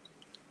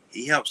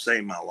helped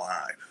save my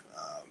life,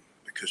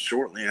 because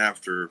shortly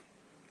after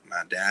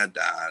my dad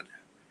died,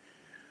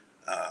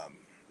 um,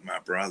 my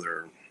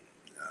brother,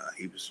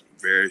 he was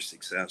very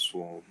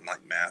successful,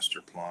 like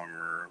master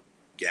plumber,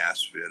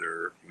 gas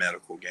fitter,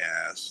 medical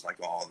gas, like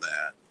all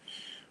that.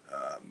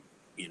 Um,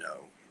 you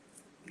know,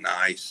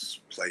 Nice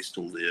place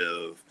to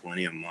live,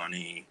 plenty of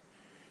money.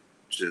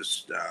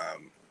 Just,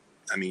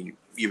 I mean,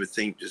 you would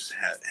think just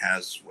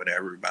has what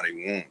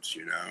everybody wants.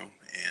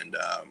 And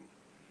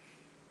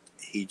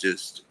he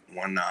just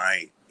one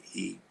night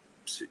he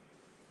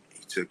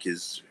took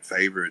his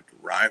favorite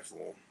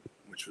rifle,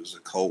 which was a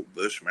Colt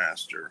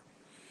Bushmaster,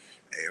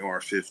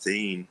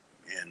 AR-15,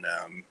 and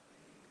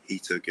he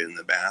took it in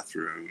the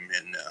bathroom,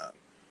 and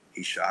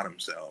he shot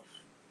himself.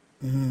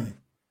 Mm.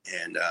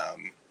 And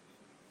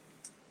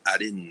I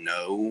didn't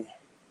know.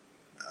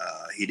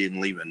 He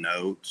didn't leave a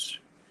note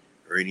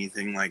or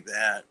anything like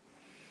that.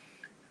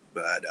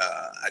 But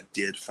I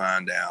did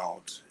find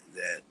out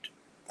that,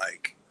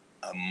 like,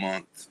 a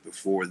month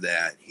before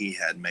that, he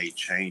had made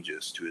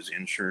changes to his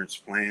insurance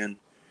plan.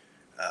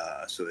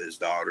 So his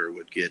daughter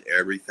would get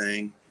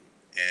everything,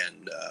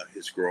 and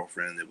his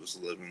girlfriend that was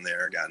living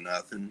there got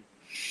nothing.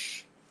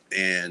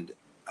 And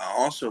I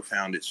also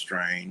found it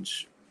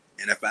strange.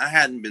 And if I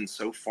hadn't been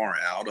so far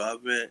out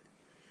of it,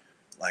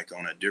 like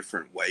on a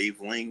different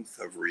wavelength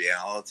of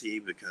reality,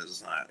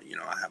 because I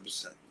have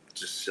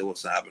just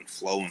psilocybin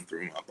flowing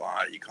through my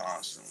body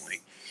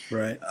constantly.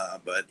 Right.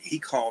 But he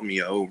called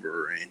me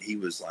over, and he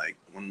was like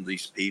one of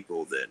these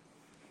people that,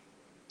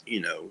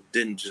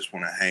 didn't just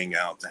want to hang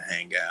out to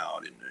hang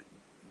out, and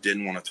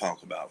didn't want to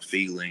talk about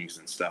feelings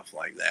and stuff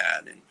like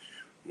that. And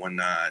one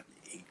night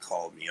he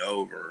called me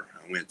over.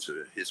 I went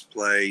to his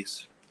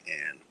place,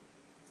 and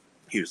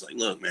he was like,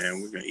 "Look,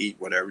 man, we're gonna eat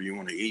whatever you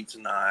want to eat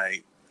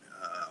tonight.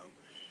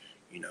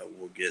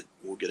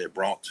 We'll get it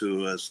brought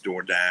to us,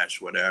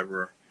 DoorDash,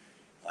 whatever.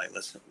 Like,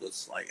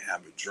 let's like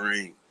have a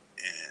drink."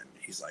 And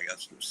he's like,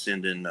 "I'm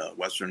sending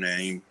what's her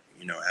name,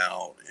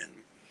 out." And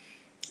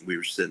we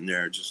were sitting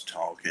there just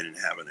talking and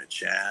having a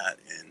chat,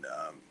 and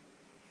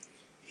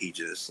he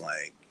just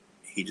like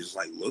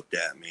looked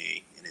at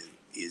me, and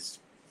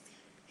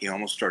he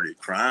almost started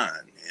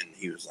crying, and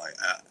he was like,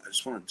 I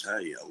just want to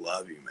tell you I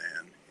love you,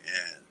 man,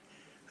 and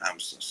I'm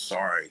so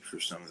sorry for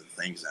some of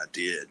the things I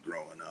did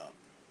growing up.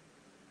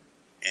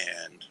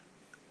 And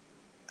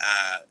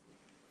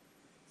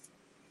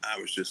I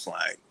was just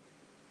like,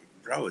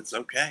 bro, it's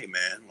okay,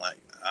 man. Like,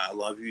 I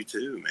love you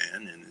too,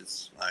 man. And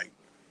it's like,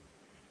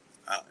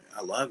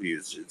 I love you.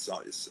 It's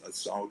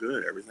all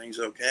good. Everything's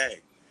okay.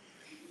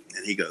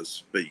 And he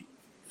goes, but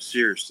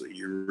seriously,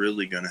 you're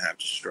really going to have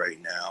to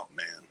straighten out,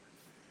 man.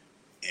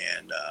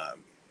 And,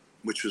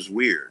 which was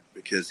weird,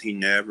 because he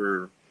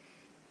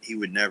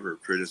would never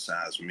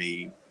criticize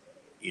me,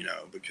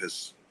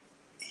 because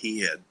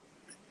he had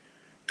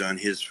done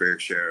his fair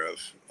share of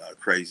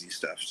crazy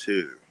stuff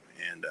too.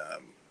 And,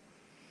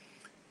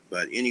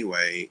 but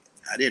anyway,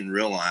 I didn't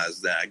realize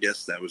that. I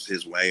guess that was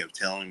his way of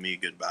telling me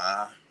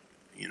goodbye,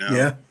 you know?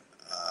 Yeah.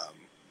 Um,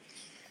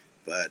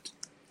 but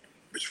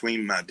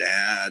between my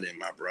dad and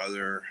my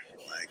brother,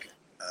 like,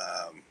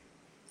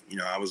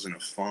 I was in a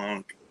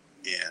funk,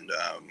 and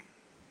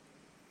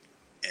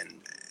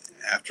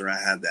after I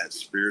had that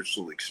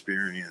spiritual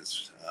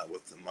experience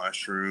with the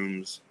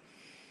mushrooms,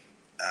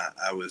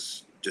 I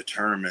was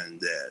determined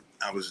that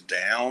I was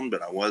down,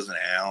 but I wasn't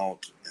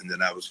out, and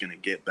that I was going to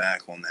get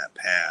back on that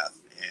path.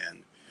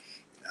 And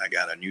I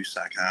got a new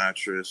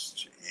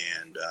psychiatrist,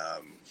 and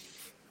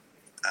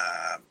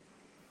I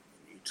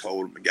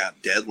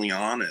got deadly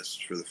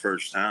honest for the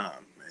first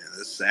time. And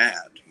it's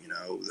sad,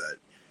 that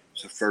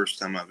it's the first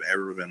time I've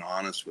ever been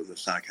honest with a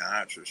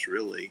psychiatrist,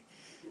 really.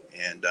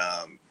 And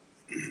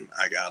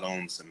I got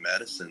on some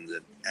medicine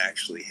that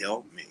actually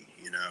helped me,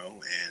 and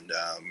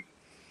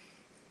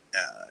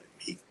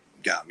he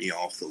got me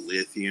off the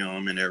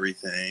lithium and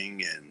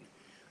everything. And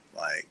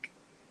like,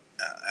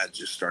 I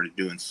just started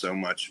doing so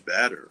much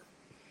better.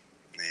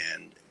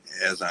 And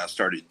as I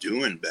started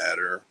doing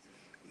better,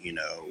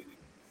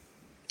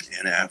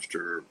 and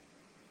after,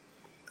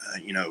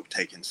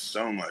 taking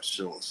so much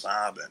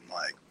psilocybin,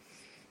 like,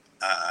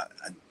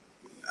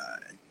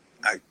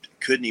 I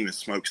couldn't even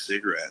smoke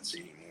cigarettes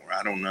anymore.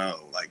 I don't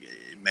know. Like,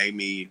 it made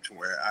me to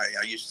where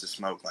I used to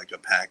smoke like a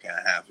pack and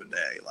a half a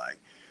day. Like,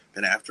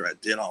 but after I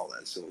did all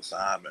that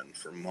psilocybin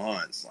for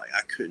months, like,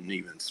 I couldn't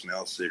even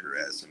smell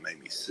cigarettes. It made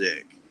me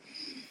sick.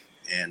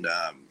 And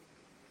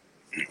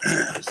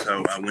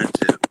so I went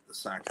to the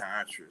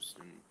psychiatrist,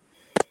 and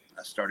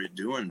I started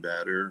doing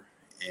better.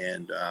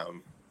 And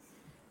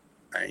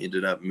I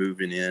ended up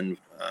moving in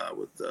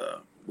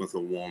with a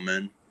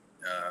woman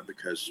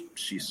because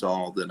she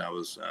saw that I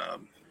was,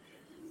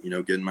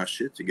 getting my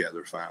shit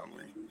together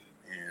finally.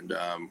 And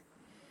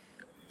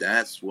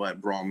that's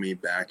what brought me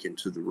back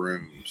into the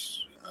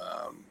rooms,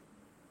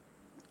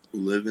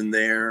 living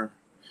there,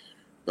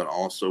 but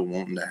also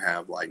wanting to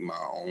have like my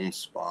own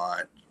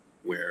spot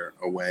where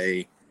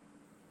away,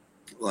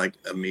 like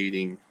a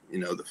meeting,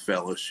 the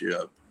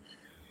fellowship,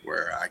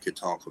 where I could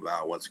talk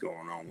about what's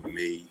going on with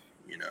me,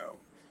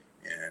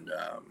 and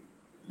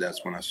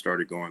that's when I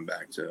started going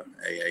back to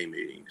AA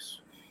meetings.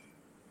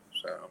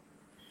 So,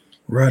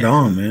 Right and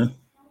on, man.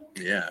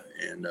 yeah,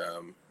 and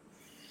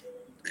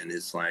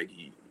it's like,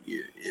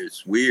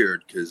 it's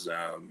weird because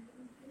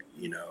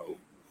you know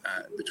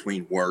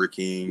between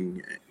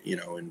working,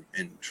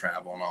 and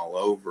traveling all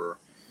over,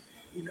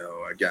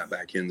 I got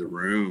back in the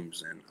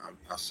rooms, and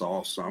I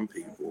saw some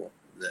people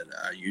that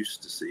I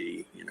used to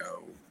see,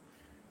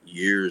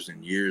 years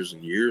and years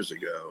and years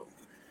ago,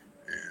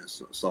 and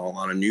saw a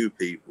lot of new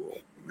people.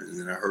 And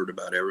then I heard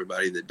about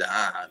everybody that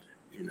died,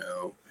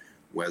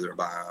 whether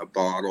by a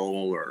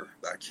bottle or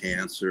by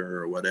cancer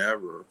or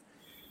whatever.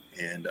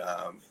 And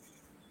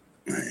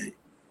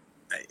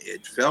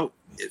it felt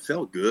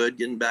good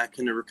getting back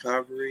into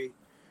recovery,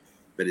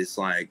 but it's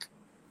like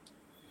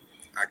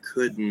I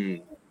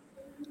couldn't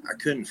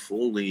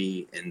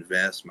fully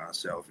invest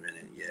myself in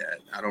it yet.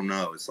 I don't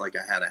know. It's like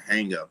I had a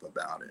hang up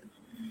about it.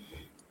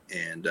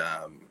 And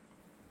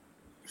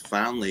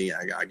finally,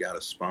 I got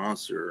a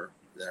sponsor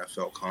that I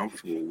felt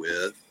comfortable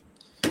with.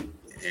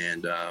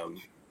 And,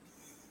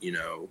 you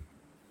know,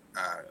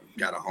 I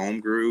got a home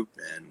group,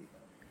 and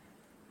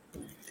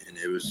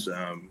it was,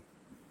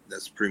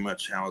 that's pretty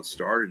much how it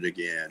started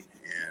again.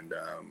 And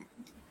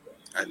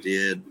I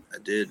did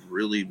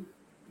really,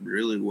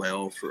 really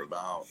well for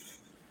about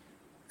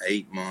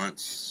 8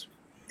 months.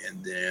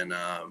 And then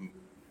I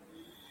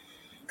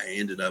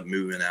ended up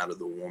moving out of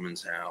the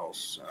woman's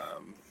house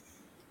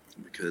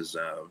because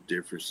of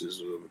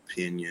differences of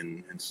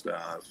opinion and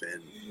stuff.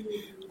 And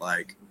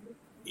like,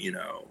 you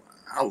know,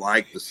 I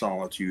like the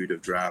solitude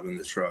of driving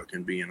the truck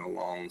and being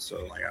alone.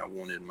 So like I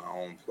wanted my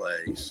own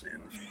place.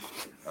 And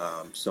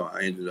so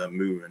I ended up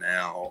moving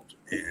out.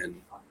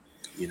 And,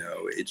 you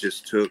know, it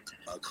just took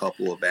a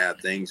couple of bad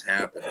things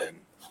happening,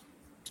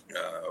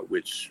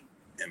 which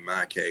in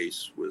my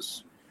case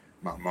was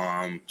my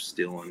mom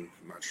stealing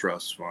my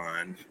trust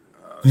fund,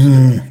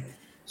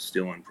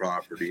 stealing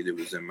property that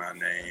was in my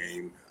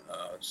name,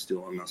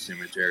 stealing my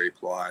cemetery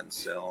plot and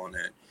selling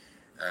it.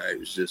 It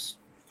was just,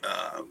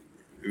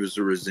 it was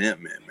a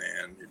resentment,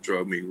 man. It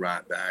drove me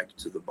right back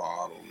to the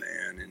bottle,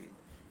 man. And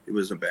it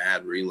was a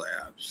bad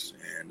relapse.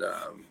 And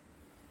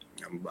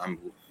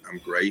I'm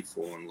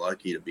grateful and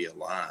lucky to be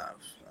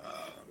alive.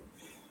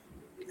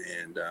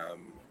 And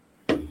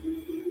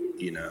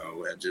you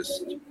know,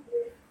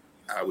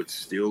 I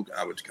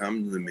would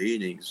come to the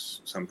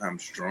meetings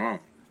sometimes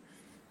drunk,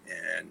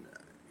 and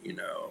you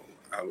know,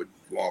 I would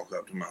walk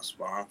up to my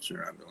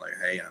sponsor. I'd be like,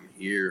 "Hey, I'm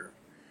here,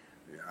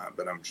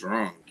 but I'm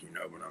drunk, you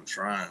know, but I'm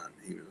trying."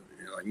 He was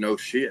like, "No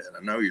shit,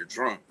 I know you're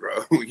drunk,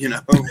 bro." You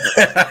know,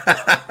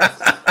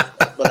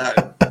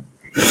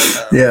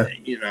 Yeah.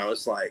 you know,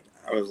 it's like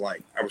I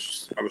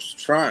was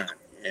trying,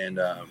 and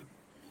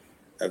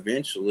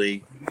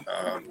eventually,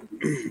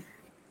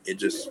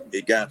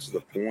 it got to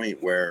the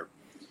point where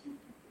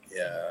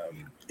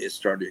it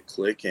started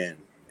clicking,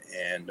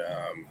 and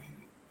I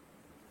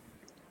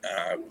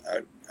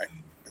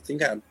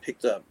think I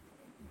picked up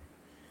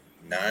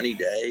 90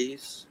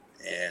 days,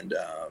 and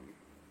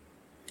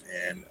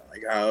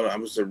like I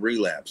was a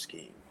relapse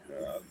king,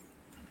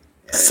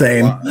 and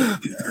Same.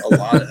 a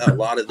lot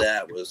of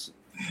that was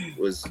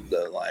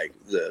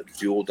the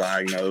dual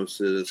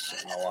diagnosis,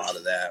 and a lot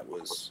of that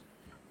was,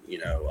 you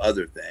know,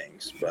 other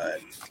things,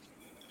 but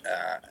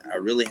I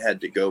really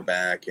had to go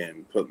back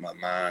and put my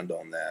mind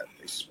on that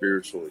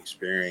spiritual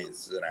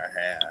experience that I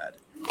had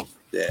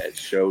that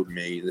showed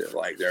me that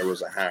like there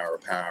was a higher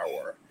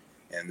power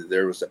and that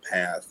there was a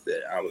path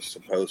that I was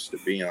supposed to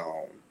be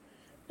on,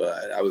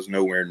 but I was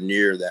nowhere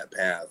near that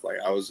path. Like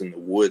I was in the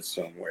woods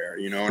somewhere,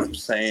 you know what I'm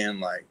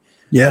saying? Like I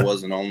Yeah.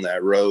 wasn't on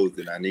that road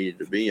that I needed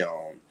to be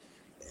on.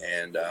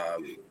 And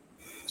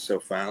so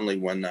finally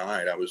one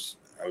night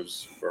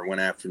or one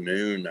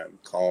afternoon, I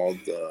called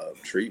the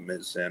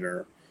treatment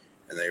center,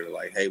 and they were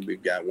like, "Hey,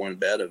 we've got one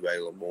bed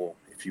available.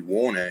 If you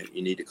want it,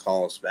 you need to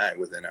call us back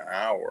within an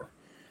hour."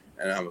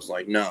 And I was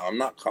like, "No, I'm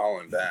not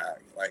calling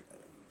back. Like,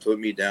 put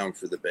me down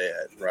for the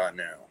bed right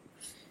now."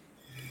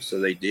 So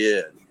they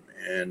did.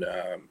 And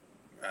I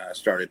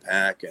started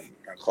packing.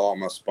 I called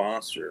my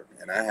sponsor,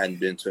 and I hadn't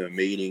been to a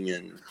meeting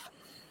in,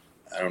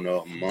 I don't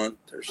know, a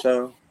month or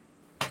so.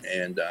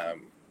 And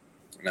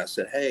I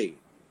said, "Hey,"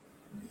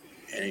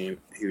 and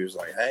he was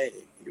like, "Hey,"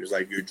 he was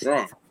like, "You're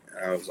drunk."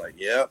 And I was like,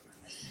 "Yep."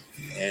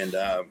 And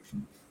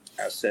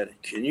I said,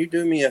 "Can you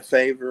do me a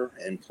favor,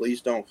 and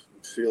please don't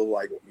feel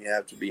like you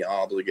have to be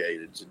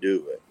obligated to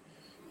do it?"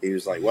 He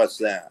was like, "What's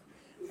that?"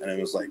 And I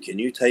was like, "Can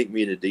you take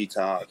me to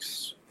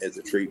detox at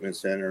the treatment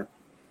center?"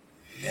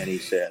 And he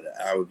said,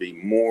 "I would be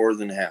more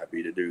than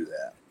happy to do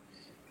that."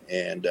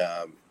 And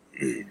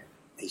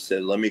he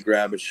said, "Let me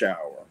grab a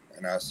shower."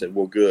 And I said,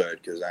 "Well, good,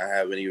 because I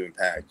haven't even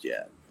packed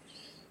yet."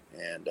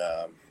 And,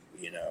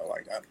 you know,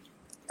 like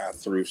I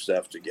threw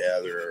stuff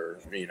together,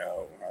 you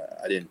know,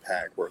 I didn't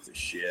pack worth a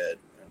shit.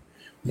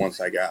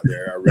 Once I got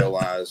there, I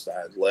realized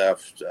I had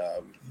left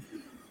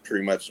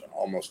pretty much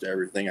almost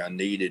everything I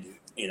needed,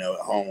 you know, at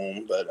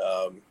home. But,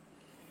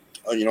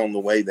 you know, on the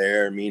way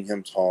there, me and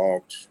him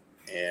talked,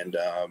 and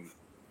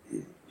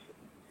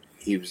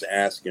he was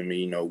asking me,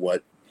 you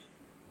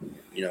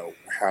know,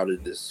 how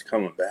did this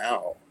come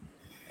about?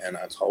 And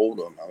I told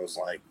him, I was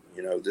like,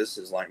 you know, this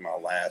is like my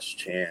last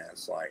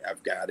chance. Like,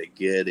 I've got to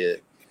get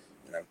it,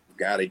 and I've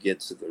got to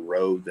get to the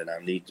road that I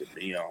need to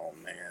be on,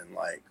 man.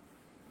 Like,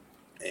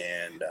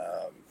 and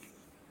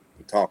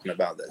talking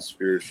about that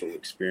spiritual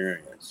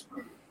experience.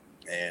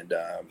 And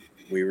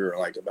we were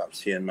like about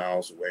 10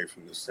 miles away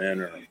from the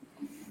center.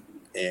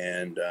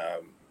 And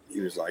he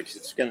was like,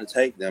 "It's going to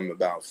take them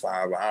about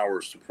 5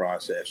 hours to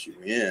process you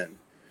in."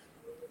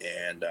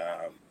 And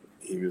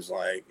he was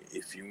like,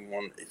 if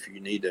you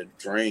need a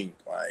drink,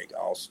 like,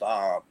 I'll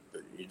stop,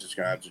 but you're just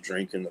going to have to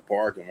drink in the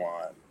parking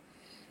lot."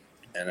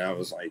 And I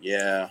was like,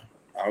 yeah,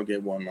 I'll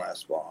get one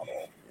last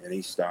bottle. And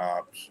he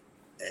stopped,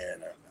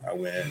 and I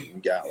went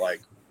and got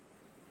like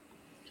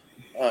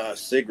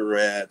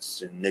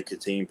cigarettes and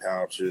nicotine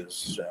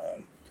pouches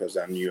because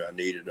I knew I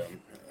needed them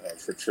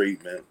for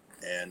treatment.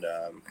 And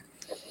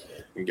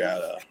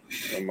got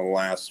my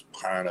last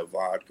pint of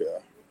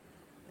vodka,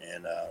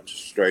 and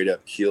just straight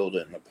up killed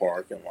it in the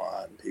parking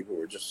lot. And people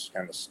were just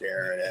kind of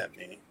staring at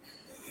me.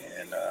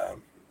 And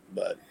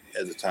but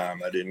at the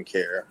time, I didn't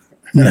care.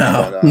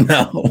 No, but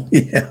no,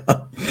 yeah.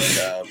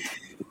 And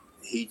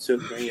he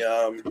took me.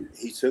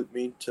 He took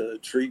me to the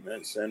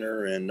treatment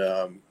center,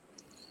 and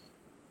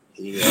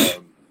he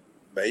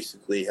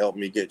basically helped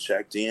me get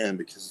checked in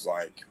because,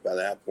 like, by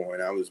that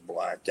point, I was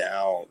blacked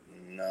out,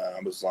 and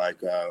I was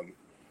like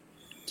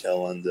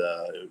telling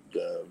the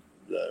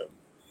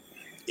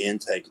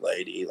intake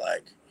lady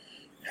like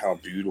how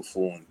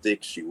beautiful and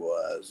thick she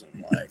was,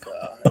 and like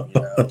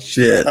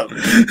Shit.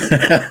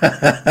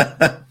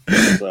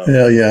 So,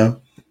 hell yeah.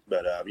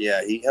 But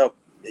yeah, he helped.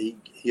 He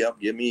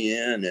helped get me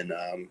in, and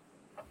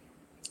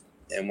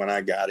when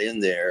I got in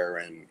there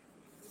and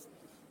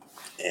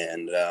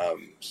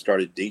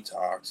started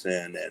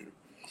detoxing, and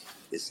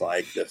it's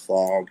like the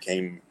fog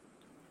came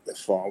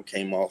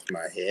off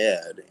my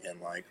head,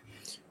 and like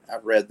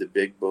I've read the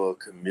big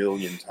book a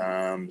million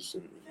times,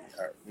 and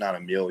not a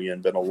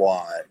million, but a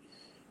lot,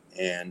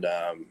 and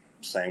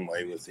same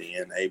way with the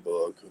NA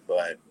book,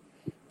 but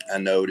I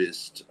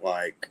noticed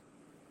like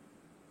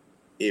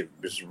it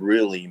was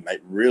really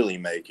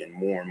making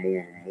more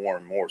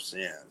and more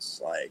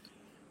sense. Like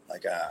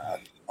I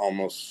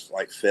almost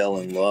like fell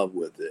in love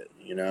with it,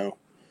 you know?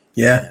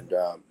 Yeah. And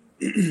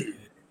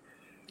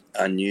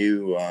I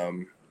knew,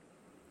 and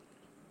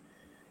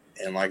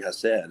like I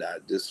said,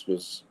 this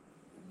is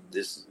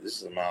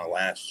my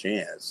last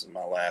chance,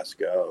 my last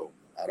go.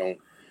 I don't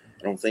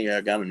think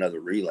I got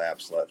another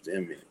relapse left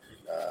in me.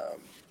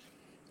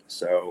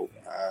 So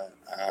I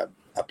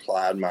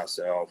applied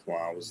myself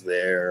while I was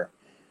there,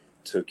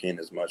 took in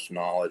as much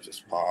knowledge as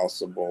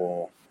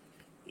possible.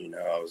 You know,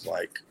 I was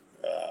like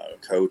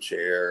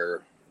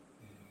co-chair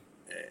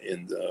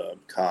in the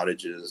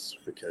cottages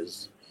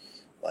because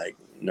like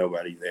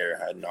nobody there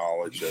had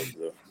knowledge of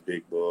the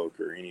big book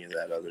or any of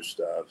that other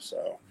stuff.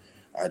 So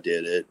I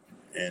did it,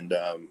 and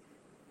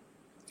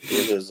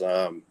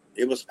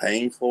it was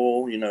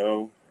painful, you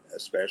know,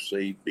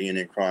 especially being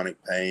in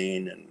chronic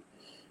pain and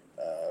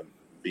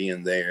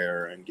being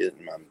there and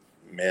getting my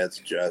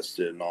meds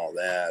adjusted and all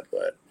that.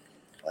 But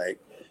like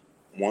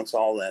once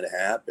all that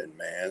happened,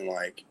 man,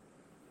 like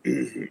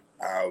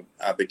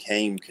I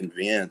became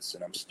convinced,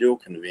 and I'm still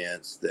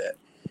convinced that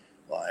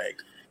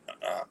like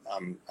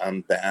I'm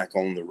back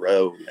on the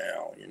road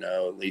now. You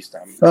know, at least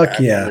I'm Fuck back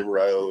yeah. on the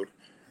road.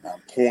 I'm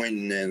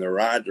pointing in the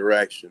right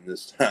direction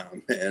this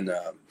time, and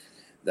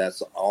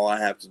that's all I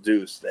have to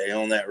do is stay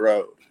on that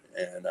road.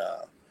 And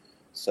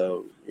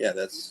so yeah,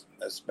 that's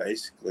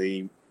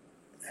basically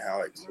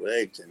how it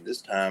clicked. And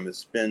this time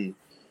it's been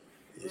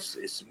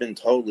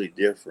totally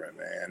different,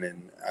 man.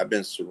 And I've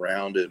been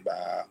surrounded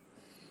by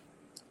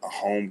a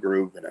home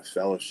group and a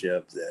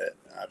fellowship that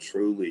I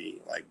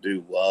truly like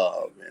do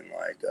love, and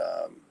like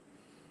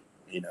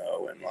you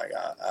know, and like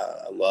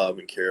I love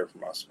and care for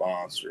my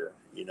sponsor.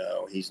 You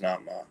know, he's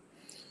not my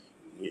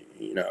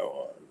you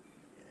know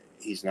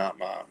he's not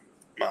my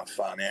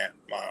finance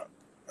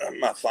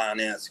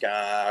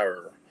guy,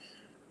 or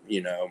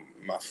you know,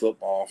 my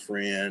football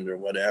friend or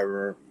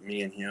whatever.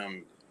 Me and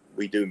him,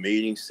 we do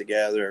meetings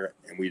together,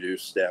 and we do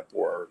step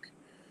work,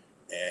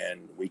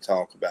 and we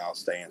talk about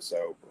staying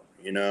sober,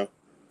 you know?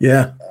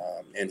 Yeah.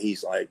 And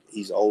he's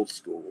old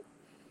school,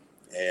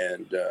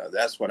 and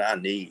that's what I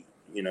need.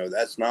 You know,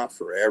 that's not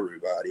for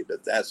everybody,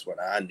 but that's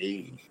what I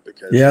need,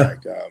 because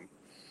like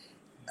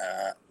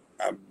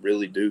I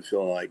really do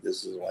feel like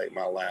this is like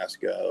my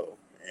last go.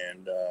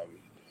 And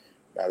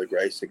by the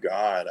grace of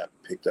God, I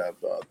picked up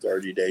a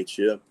 30-day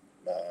chip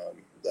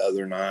the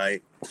other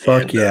night.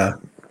 Fuck and, yeah.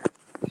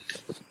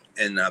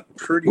 And I'm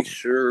pretty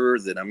sure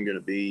that I'm going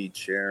to be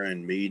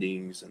chairing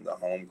meetings in the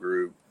home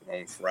group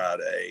on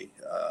Friday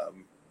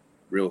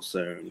real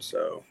soon.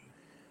 So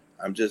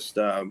I've just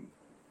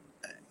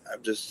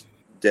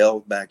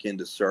delved back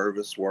into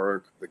service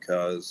work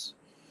because,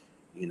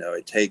 you know,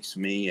 it takes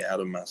me out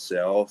of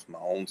myself, my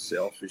own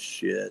selfish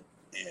shit,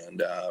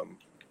 and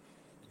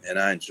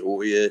I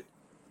enjoy it.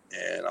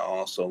 And I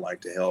also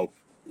like to help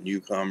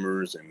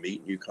newcomers and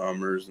meet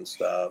newcomers and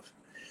stuff.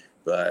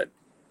 But,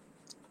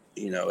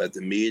 you know, at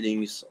the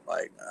meetings,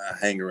 like I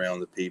hang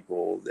around the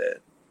people that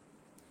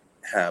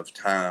have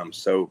time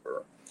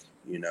sober,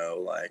 you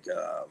know, like,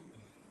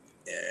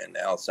 and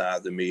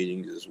outside the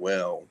meetings as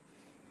well.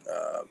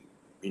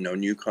 You know,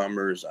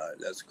 newcomers,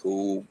 that's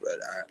cool,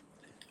 but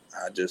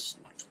I just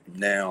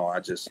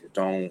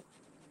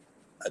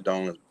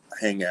don't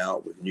hang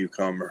out with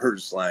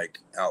newcomers like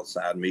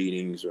outside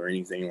meetings or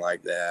anything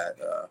like that.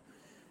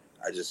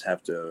 I just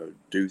have to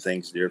do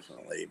things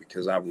differently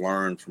because I've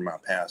learned from my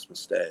past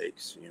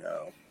mistakes. You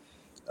know,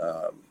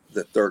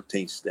 the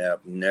 13th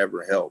step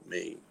never helped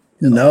me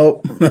at all.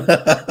 Nope.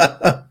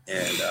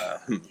 And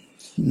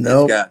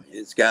Nope.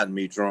 It's gotten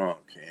me drunk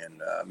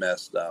and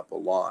messed up a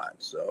lot.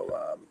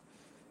 So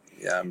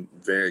yeah, I'm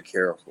very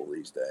careful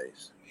these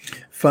days.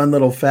 Fun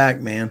little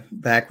fact, man.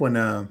 Back when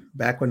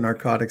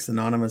Narcotics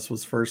Anonymous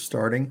was first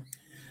starting,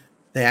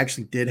 they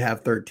actually did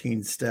have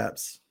 13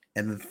 steps.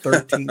 And the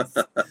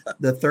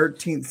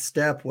 13th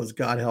step was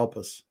God help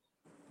us.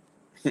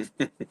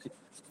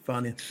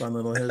 Fun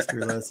little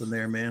history lesson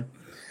there, man.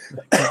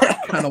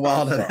 Kind of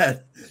wild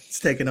that it's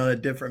taken on a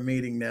different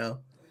meaning now.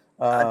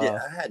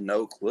 I had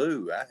no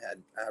clue. I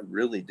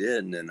really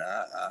didn't, and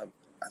I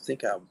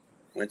think I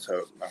went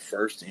to my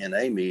first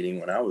NA meeting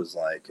when I was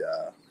like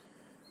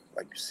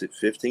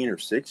 15 or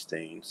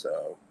 16.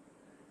 So,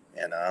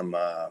 and I'm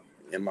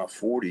in my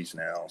 40s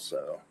now.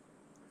 So,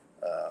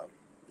 uh,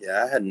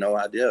 yeah, I had no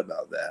idea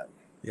about that.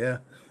 Yeah.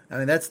 I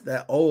mean, that's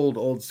that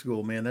old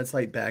school, man. That's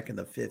like back in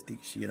the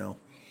 50s, you know.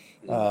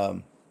 Mm.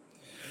 Um,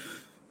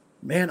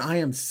 man, I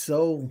am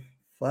so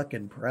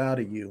fucking proud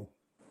of you,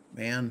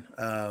 man.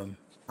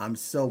 I'm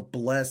so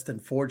blessed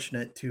and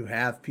fortunate to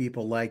have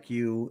people like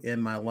you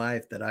in my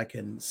life that I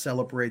can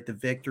celebrate the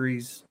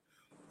victories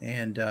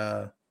and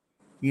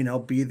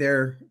be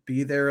there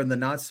in the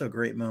not so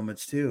great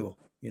moments too,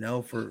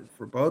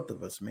 for both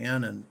of us,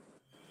 man. And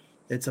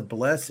it's a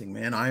blessing,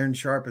 man. Iron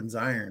sharpens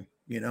iron,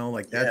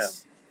 like Yeah,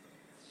 that's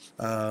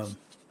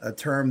a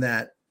term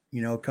that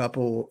a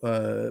couple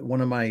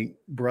one of my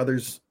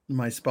brothers,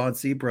 my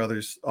sponsee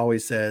brothers,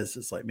 always says.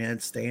 It's like, man,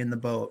 stay in the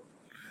boat,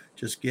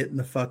 just get in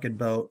the fucking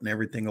boat and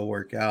everything will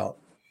work out.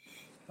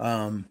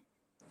 um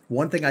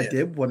One thing I yeah.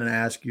 did want to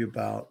ask you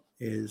about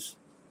is,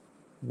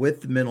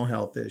 with the mental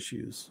health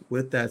issues,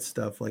 with that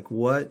stuff, like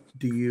what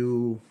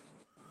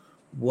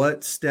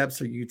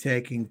steps are you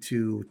taking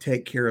to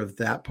take care of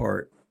that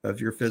part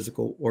of your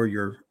physical or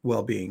your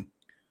well-being?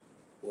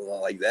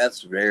 Well, like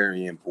that's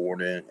very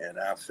important, and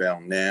I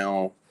found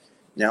now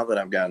that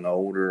I've gotten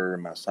older,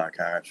 my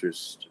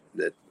psychiatrist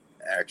that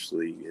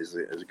actually is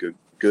a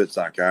good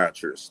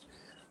psychiatrist.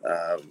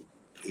 Um,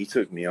 he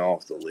took me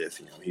off the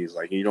lithium. He's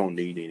like, you don't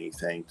need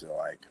anything to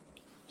like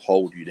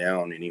hold you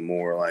down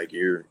anymore. Like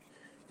you're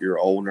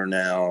older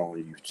now.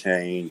 You've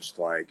changed.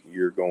 Like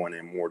you're going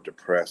in more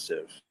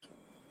depressive,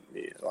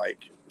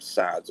 like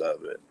sides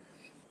of it.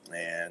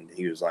 And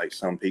he was like,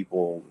 some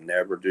people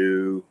never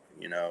do.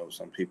 You know,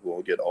 some people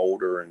will get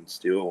older and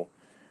still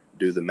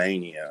do the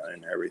mania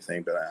and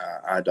everything, but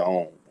I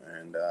don't.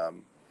 And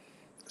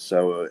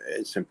so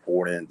it's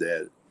important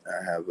that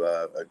I have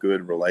a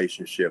good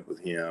relationship with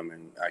him,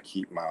 and I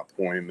keep my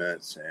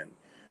appointments and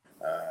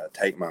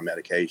take my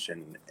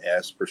medication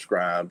as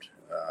prescribed.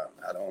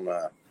 I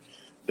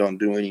don't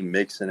do any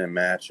mixing and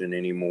matching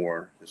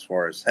anymore as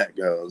far as that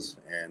goes.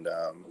 And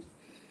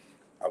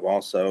I've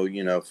also,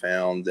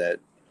 found that,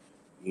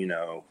 you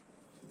know,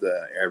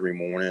 the every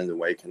morning, the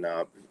waking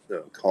up,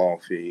 the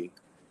coffee,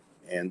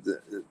 and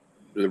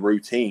the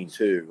routine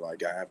too.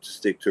 Like I have to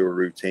stick to a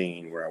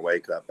routine where I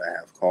wake up, I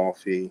have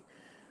coffee,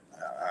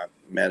 I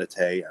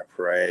meditate, I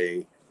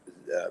pray,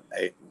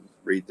 I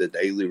read the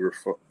daily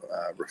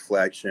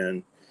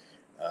reflection,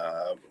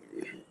 uh,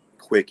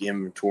 quick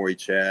inventory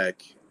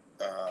check.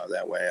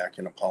 That way I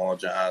can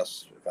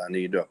apologize if I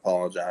need to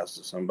apologize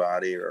to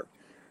somebody or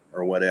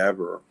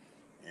whatever.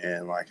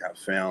 And like I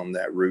found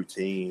that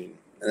routine.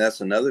 And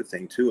that's another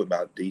thing too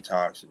about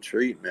detox and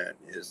treatment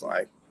is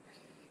like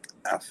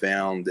I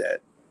found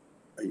that,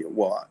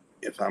 well,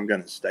 if I'm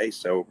going to stay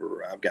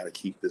sober, I've got to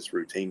keep this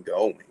routine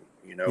going.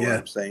 You know what Yeah.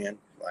 I'm saying?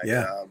 Like,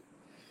 Yeah.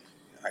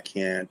 I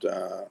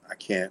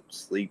can't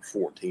sleep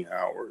 14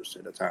 hours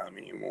at a time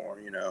anymore.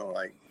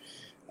 Like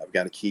I've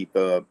got to keep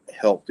a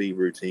healthy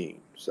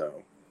routine.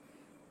 So,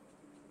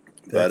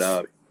 but,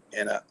 That's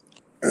and I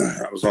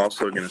was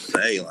also going to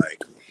say,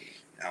 like,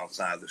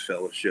 outside the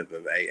fellowship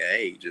of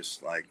AA,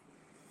 just like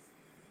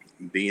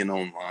being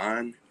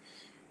online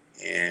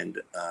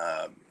and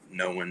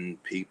knowing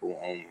people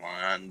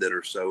online that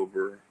are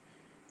sober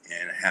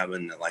and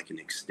having like an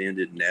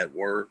extended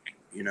network,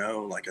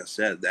 like I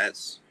said,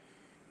 that's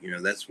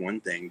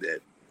one thing that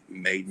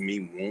made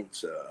me want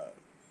to,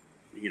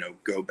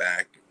 go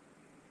back,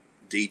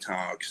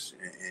 detox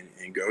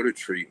and go to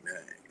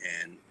treatment.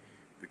 And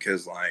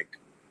because like,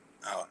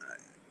 uh,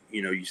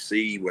 you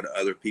see what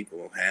other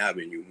people have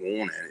and you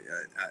want it.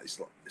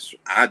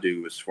 I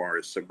do as far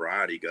as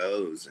sobriety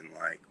goes. And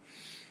like,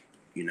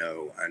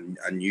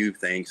 I knew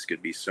things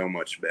could be so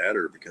much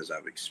better because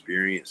I've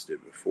experienced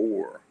it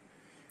before,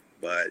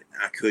 but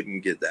I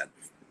couldn't get that,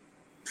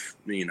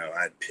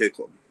 I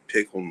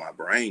pickled my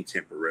brain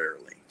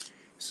temporarily.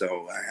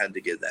 So I had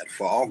to get that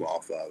fog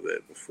off of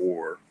it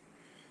before.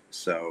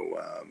 So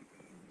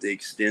the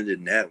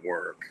extended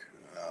network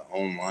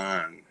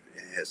online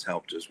has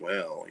helped as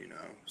well,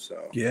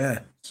 so yeah.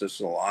 it's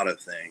just a lot of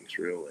things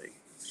really.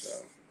 So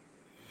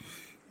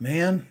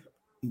Man,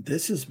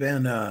 this has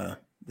been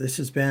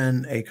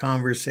a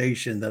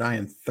conversation that I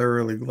am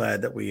thoroughly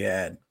glad that we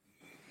had.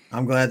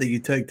 I'm glad that you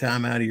took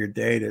time out of your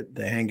day to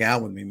hang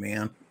out with me,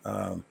 man.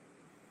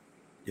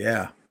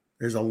 Yeah,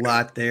 there's a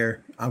lot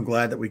there. I'm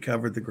glad that we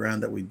covered the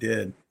ground that we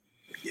did.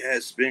 Yeah,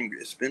 it's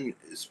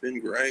been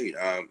great.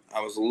 I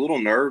was a little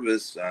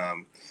nervous.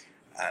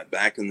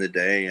 Back in the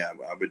day, I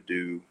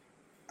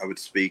would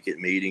speak at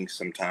meetings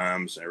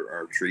sometimes,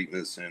 or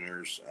treatment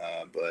centers.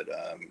 But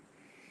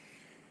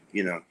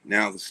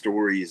now the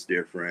story is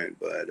different.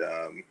 But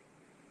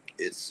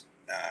it's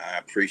I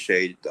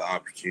appreciate the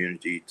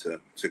opportunity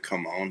to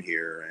come on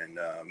here, and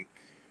I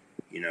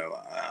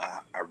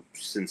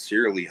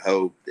sincerely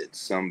hope that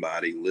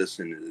somebody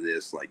listening to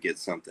this like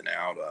gets something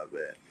out of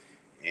it.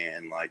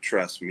 And like,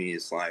 trust me,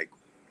 it's like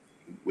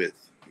with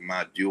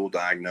my dual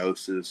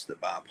diagnosis, the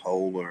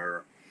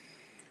bipolar,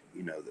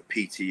 the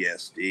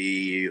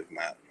PTSD of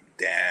my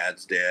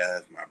dad's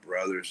death, my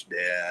brother's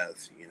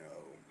death,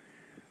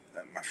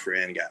 my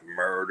friend got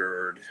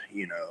murdered,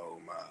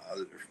 my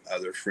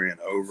other friend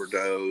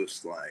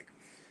overdosed. Like,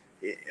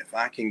 if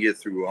I can get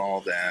through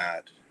all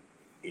that,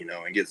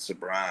 and get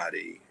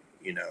sobriety,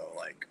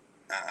 like,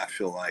 I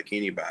feel like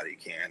anybody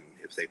can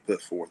if they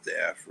put forth the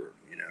effort.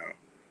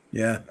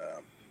 Yeah,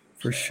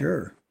 for So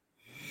sure.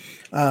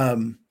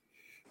 Um,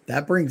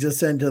 that brings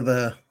us into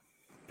the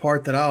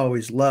part that I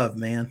always love,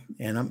 man.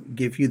 And I'm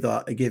give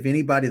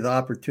anybody the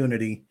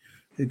opportunity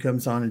who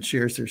comes on and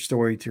shares their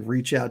story to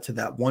reach out to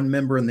that one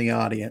member in the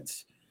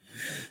audience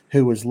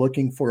who was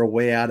looking for a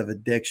way out of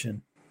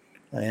addiction,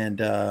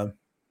 and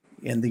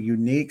in the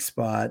unique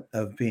spot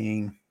of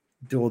being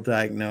dual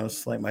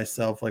diagnosed like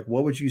myself. Like,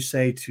 what would you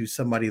say to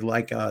somebody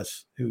like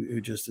us who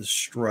just is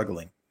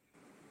struggling?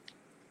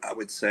 I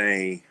would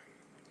say,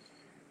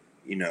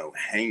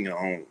 hang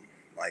on.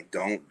 Like,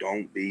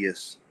 don't be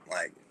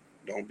like,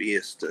 don't be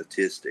a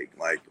statistic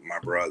like my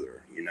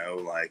brother.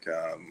 Like,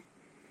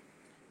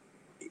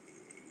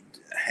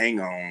 hang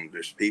on.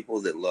 There's people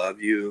that love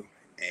you,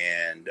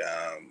 and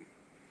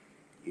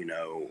you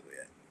know,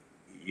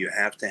 you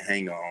have to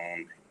hang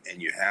on,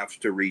 and you have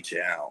to reach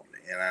out.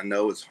 And I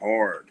know it's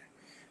hard,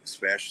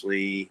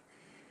 especially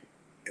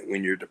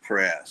when you're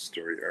depressed,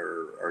 or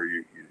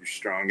you're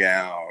strung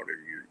out, or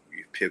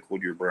you've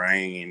pickled your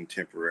brain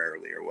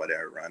temporarily or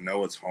whatever. I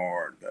know it's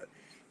hard, but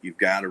you've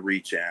got to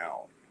reach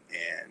out,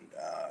 and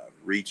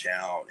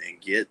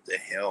get the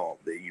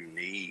help that you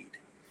need,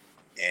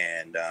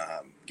 and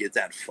get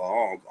that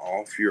fog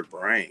off your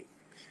brain,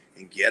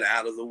 and get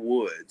out of the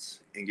woods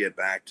and get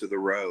back to the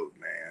road,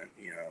 man,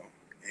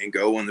 and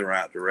go in the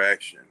right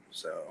direction.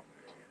 So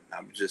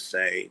I would just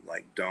say,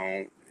 like,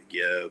 don't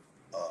give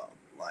up.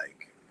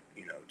 Like,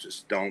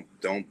 just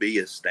don't be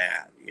a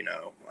stat,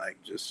 like,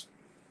 just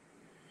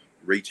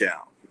reach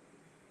out.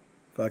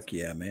 Fuck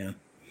yeah, man.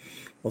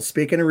 Well,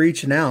 speaking of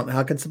reaching out,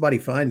 how can somebody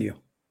find you?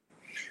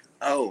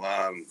 Oh,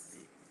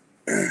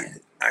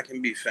 I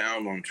can be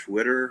found on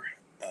Twitter.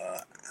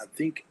 I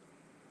think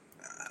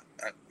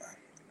I,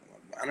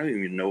 I don't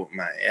even know what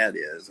my ad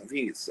is. I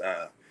think it's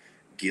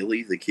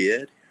Ghillie the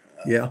Kid.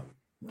 Yeah.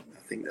 I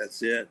think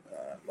that's it.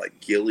 Like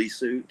ghillie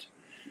suit.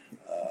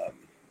 Um,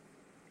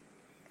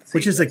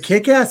 Which is a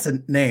kick-ass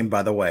name,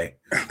 by the way.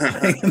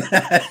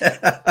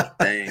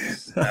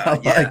 Thanks. I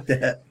Yeah, like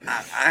that.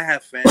 I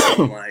have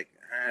found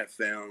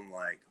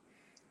like,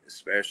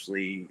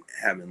 especially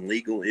having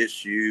legal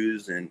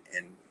issues, and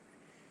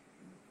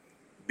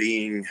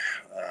being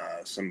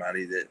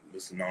somebody that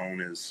was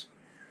known as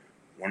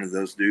one of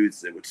those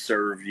dudes that would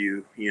serve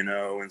you,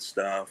 and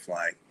stuff.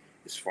 Like,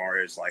 as far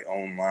as like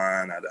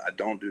online, I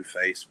don't do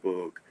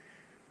Facebook.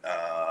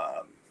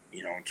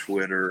 On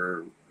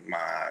Twitter,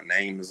 my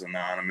name is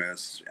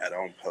anonymous. I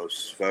don't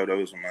post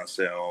photos of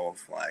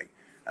myself. Like,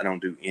 I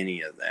don't do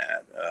any of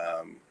that.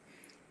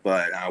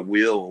 But I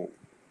will,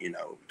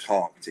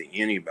 talk to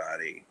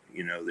anybody,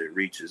 that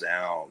reaches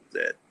out,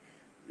 that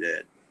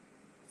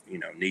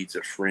needs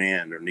a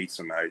friend or needs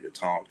somebody to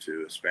talk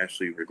to,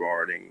 especially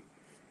regarding,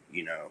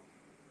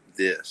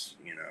 this.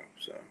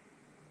 So.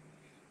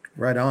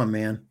 Right on,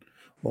 man.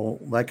 Well,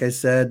 like I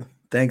said,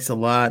 thanks a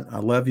lot. I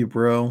love you,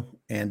 bro.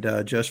 And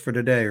just for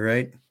today,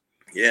 right?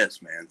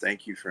 Yes, man.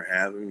 Thank you for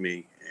having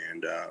me.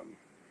 And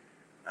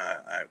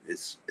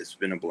it's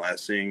been a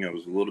blessing. I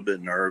was a little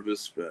bit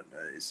nervous, but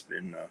it's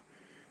been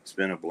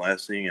a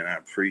blessing, and I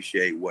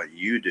appreciate what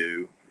you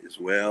do as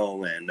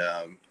well. And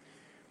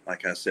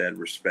like I said,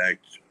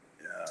 respect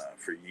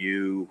for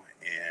you,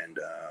 and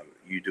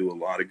you do a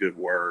lot of good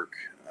work.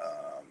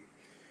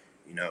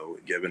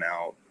 Giving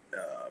out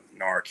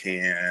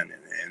Narcan,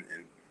 and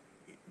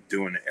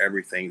doing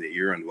everything that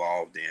you're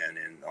involved in,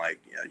 and like,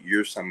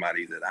 you're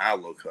somebody that I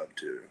look up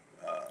to,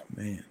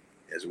 Man,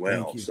 as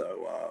well.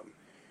 So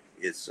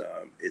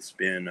it's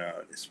been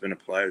a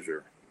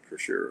pleasure for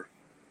sure.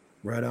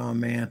 right on,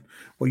 man.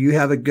 Well, you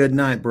have a good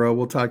night, bro.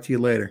 We'll talk to you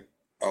later.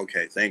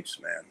 Okay, thanks,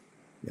 man.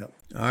 Yep.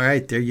 All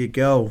right, there you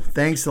go.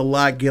 Thanks a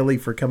lot, Ghillie,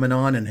 for coming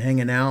on and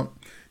hanging out,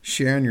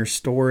 sharing your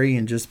story,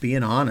 and just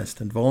being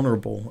honest and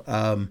vulnerable.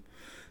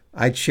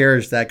 I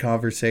cherish that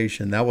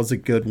conversation. That was a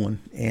good one.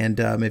 And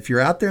if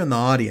you're out there in the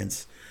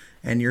audience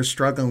and you're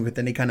struggling with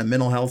any kind of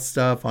mental health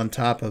stuff on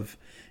top of,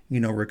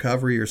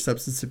 recovery or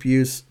substance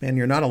abuse, man,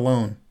 you're not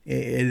alone.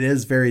 It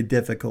is very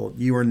difficult.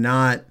 You are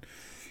not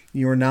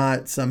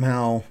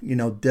somehow,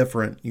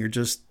 different. You're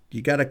just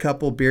you got a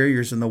couple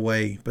barriers in the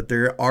way, but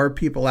there are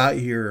people out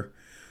here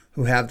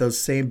who have those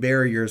same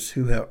barriers,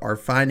 who are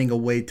finding a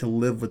way to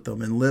live with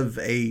them and live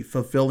a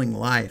fulfilling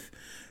life.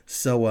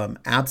 So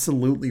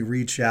absolutely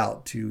reach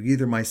out to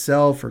either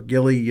myself or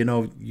Ghillie.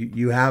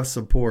 You have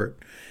support.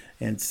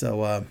 And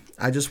so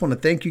I just want to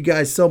thank you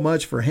guys so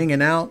much for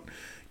hanging out,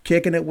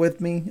 kicking it with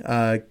me.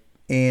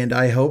 And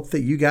I hope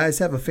that you guys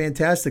have a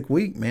fantastic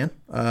week, man.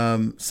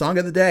 Song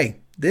of the day.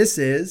 This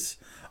is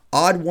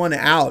Odd One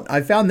Out.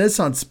 I found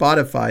this on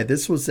Spotify.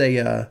 This was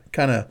a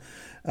kind of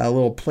a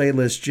little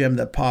playlist gem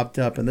that popped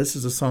up, and this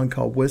is a song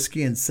called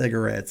Whiskey and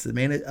Cigarettes.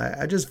 Man,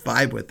 I just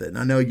vibe with it, and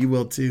I know you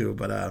will too.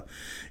 But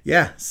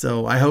yeah,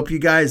 so I hope you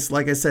guys,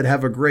 like I said,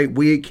 have a great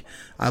week.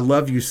 I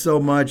love you so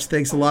much.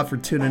 Thanks a lot for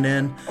tuning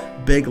in.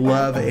 Big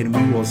love, and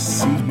we will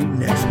see you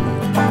next week.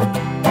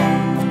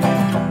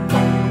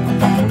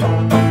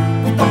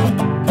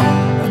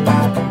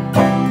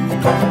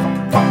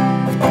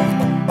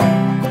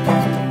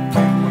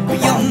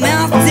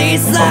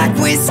 Tastes like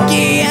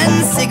whiskey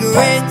and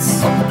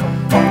cigarettes.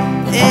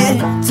 It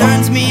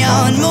turns me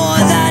on more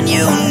than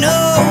you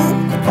know.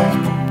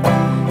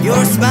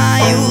 Your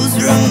smiles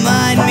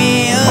remind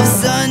me of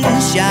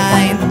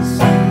sunshines,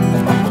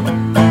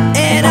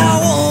 and I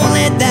won't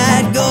let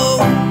that go.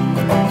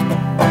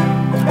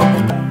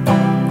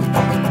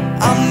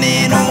 I'm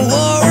in a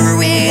war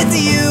with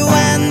you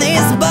and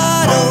this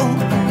bottle,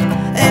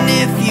 and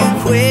if you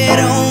quit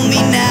on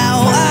me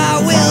now,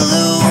 I will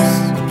lose.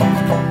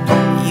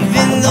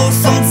 Though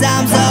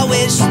sometimes I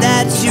wish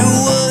that you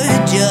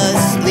would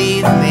just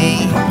leave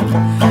me,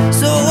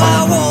 so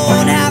I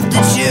won't have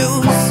to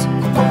choose.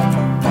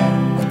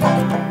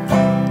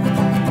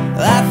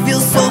 I feel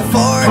so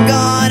far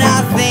gone,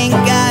 I think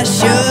I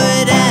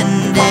should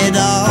end it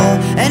all.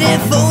 And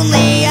if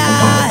only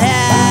I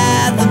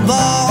had the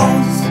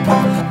balls,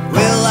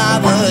 well,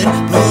 I would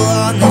pull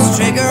on this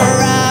trigger,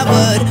 I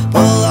would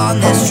pull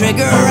on this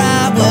trigger,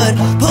 I would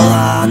pull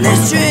on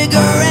this trigger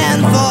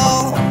and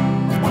fall.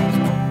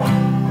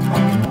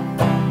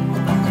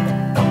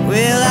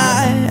 Well,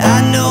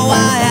 I know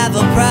I have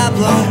a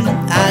problem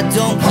I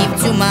don't keep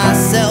to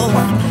myself,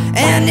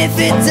 and if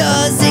it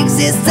does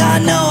exist, I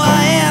know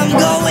I am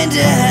going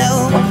to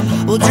hell.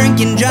 We'll drink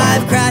and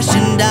drive, crash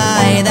and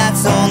die,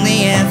 that's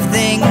only if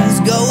things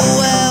go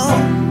well.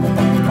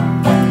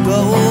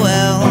 Go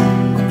well.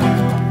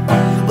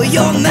 Well,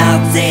 your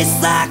mouth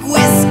tastes like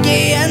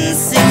whiskey and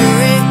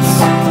cigarettes.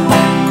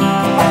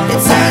 It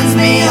turns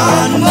me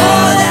on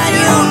more than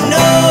you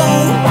know.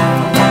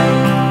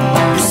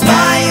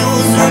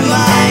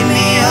 Remind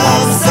me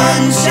of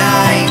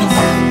sunshine,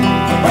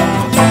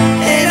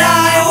 and I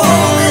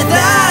won't let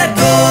that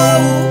go.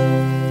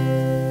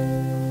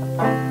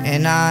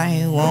 And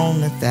I won't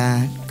let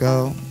that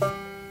go.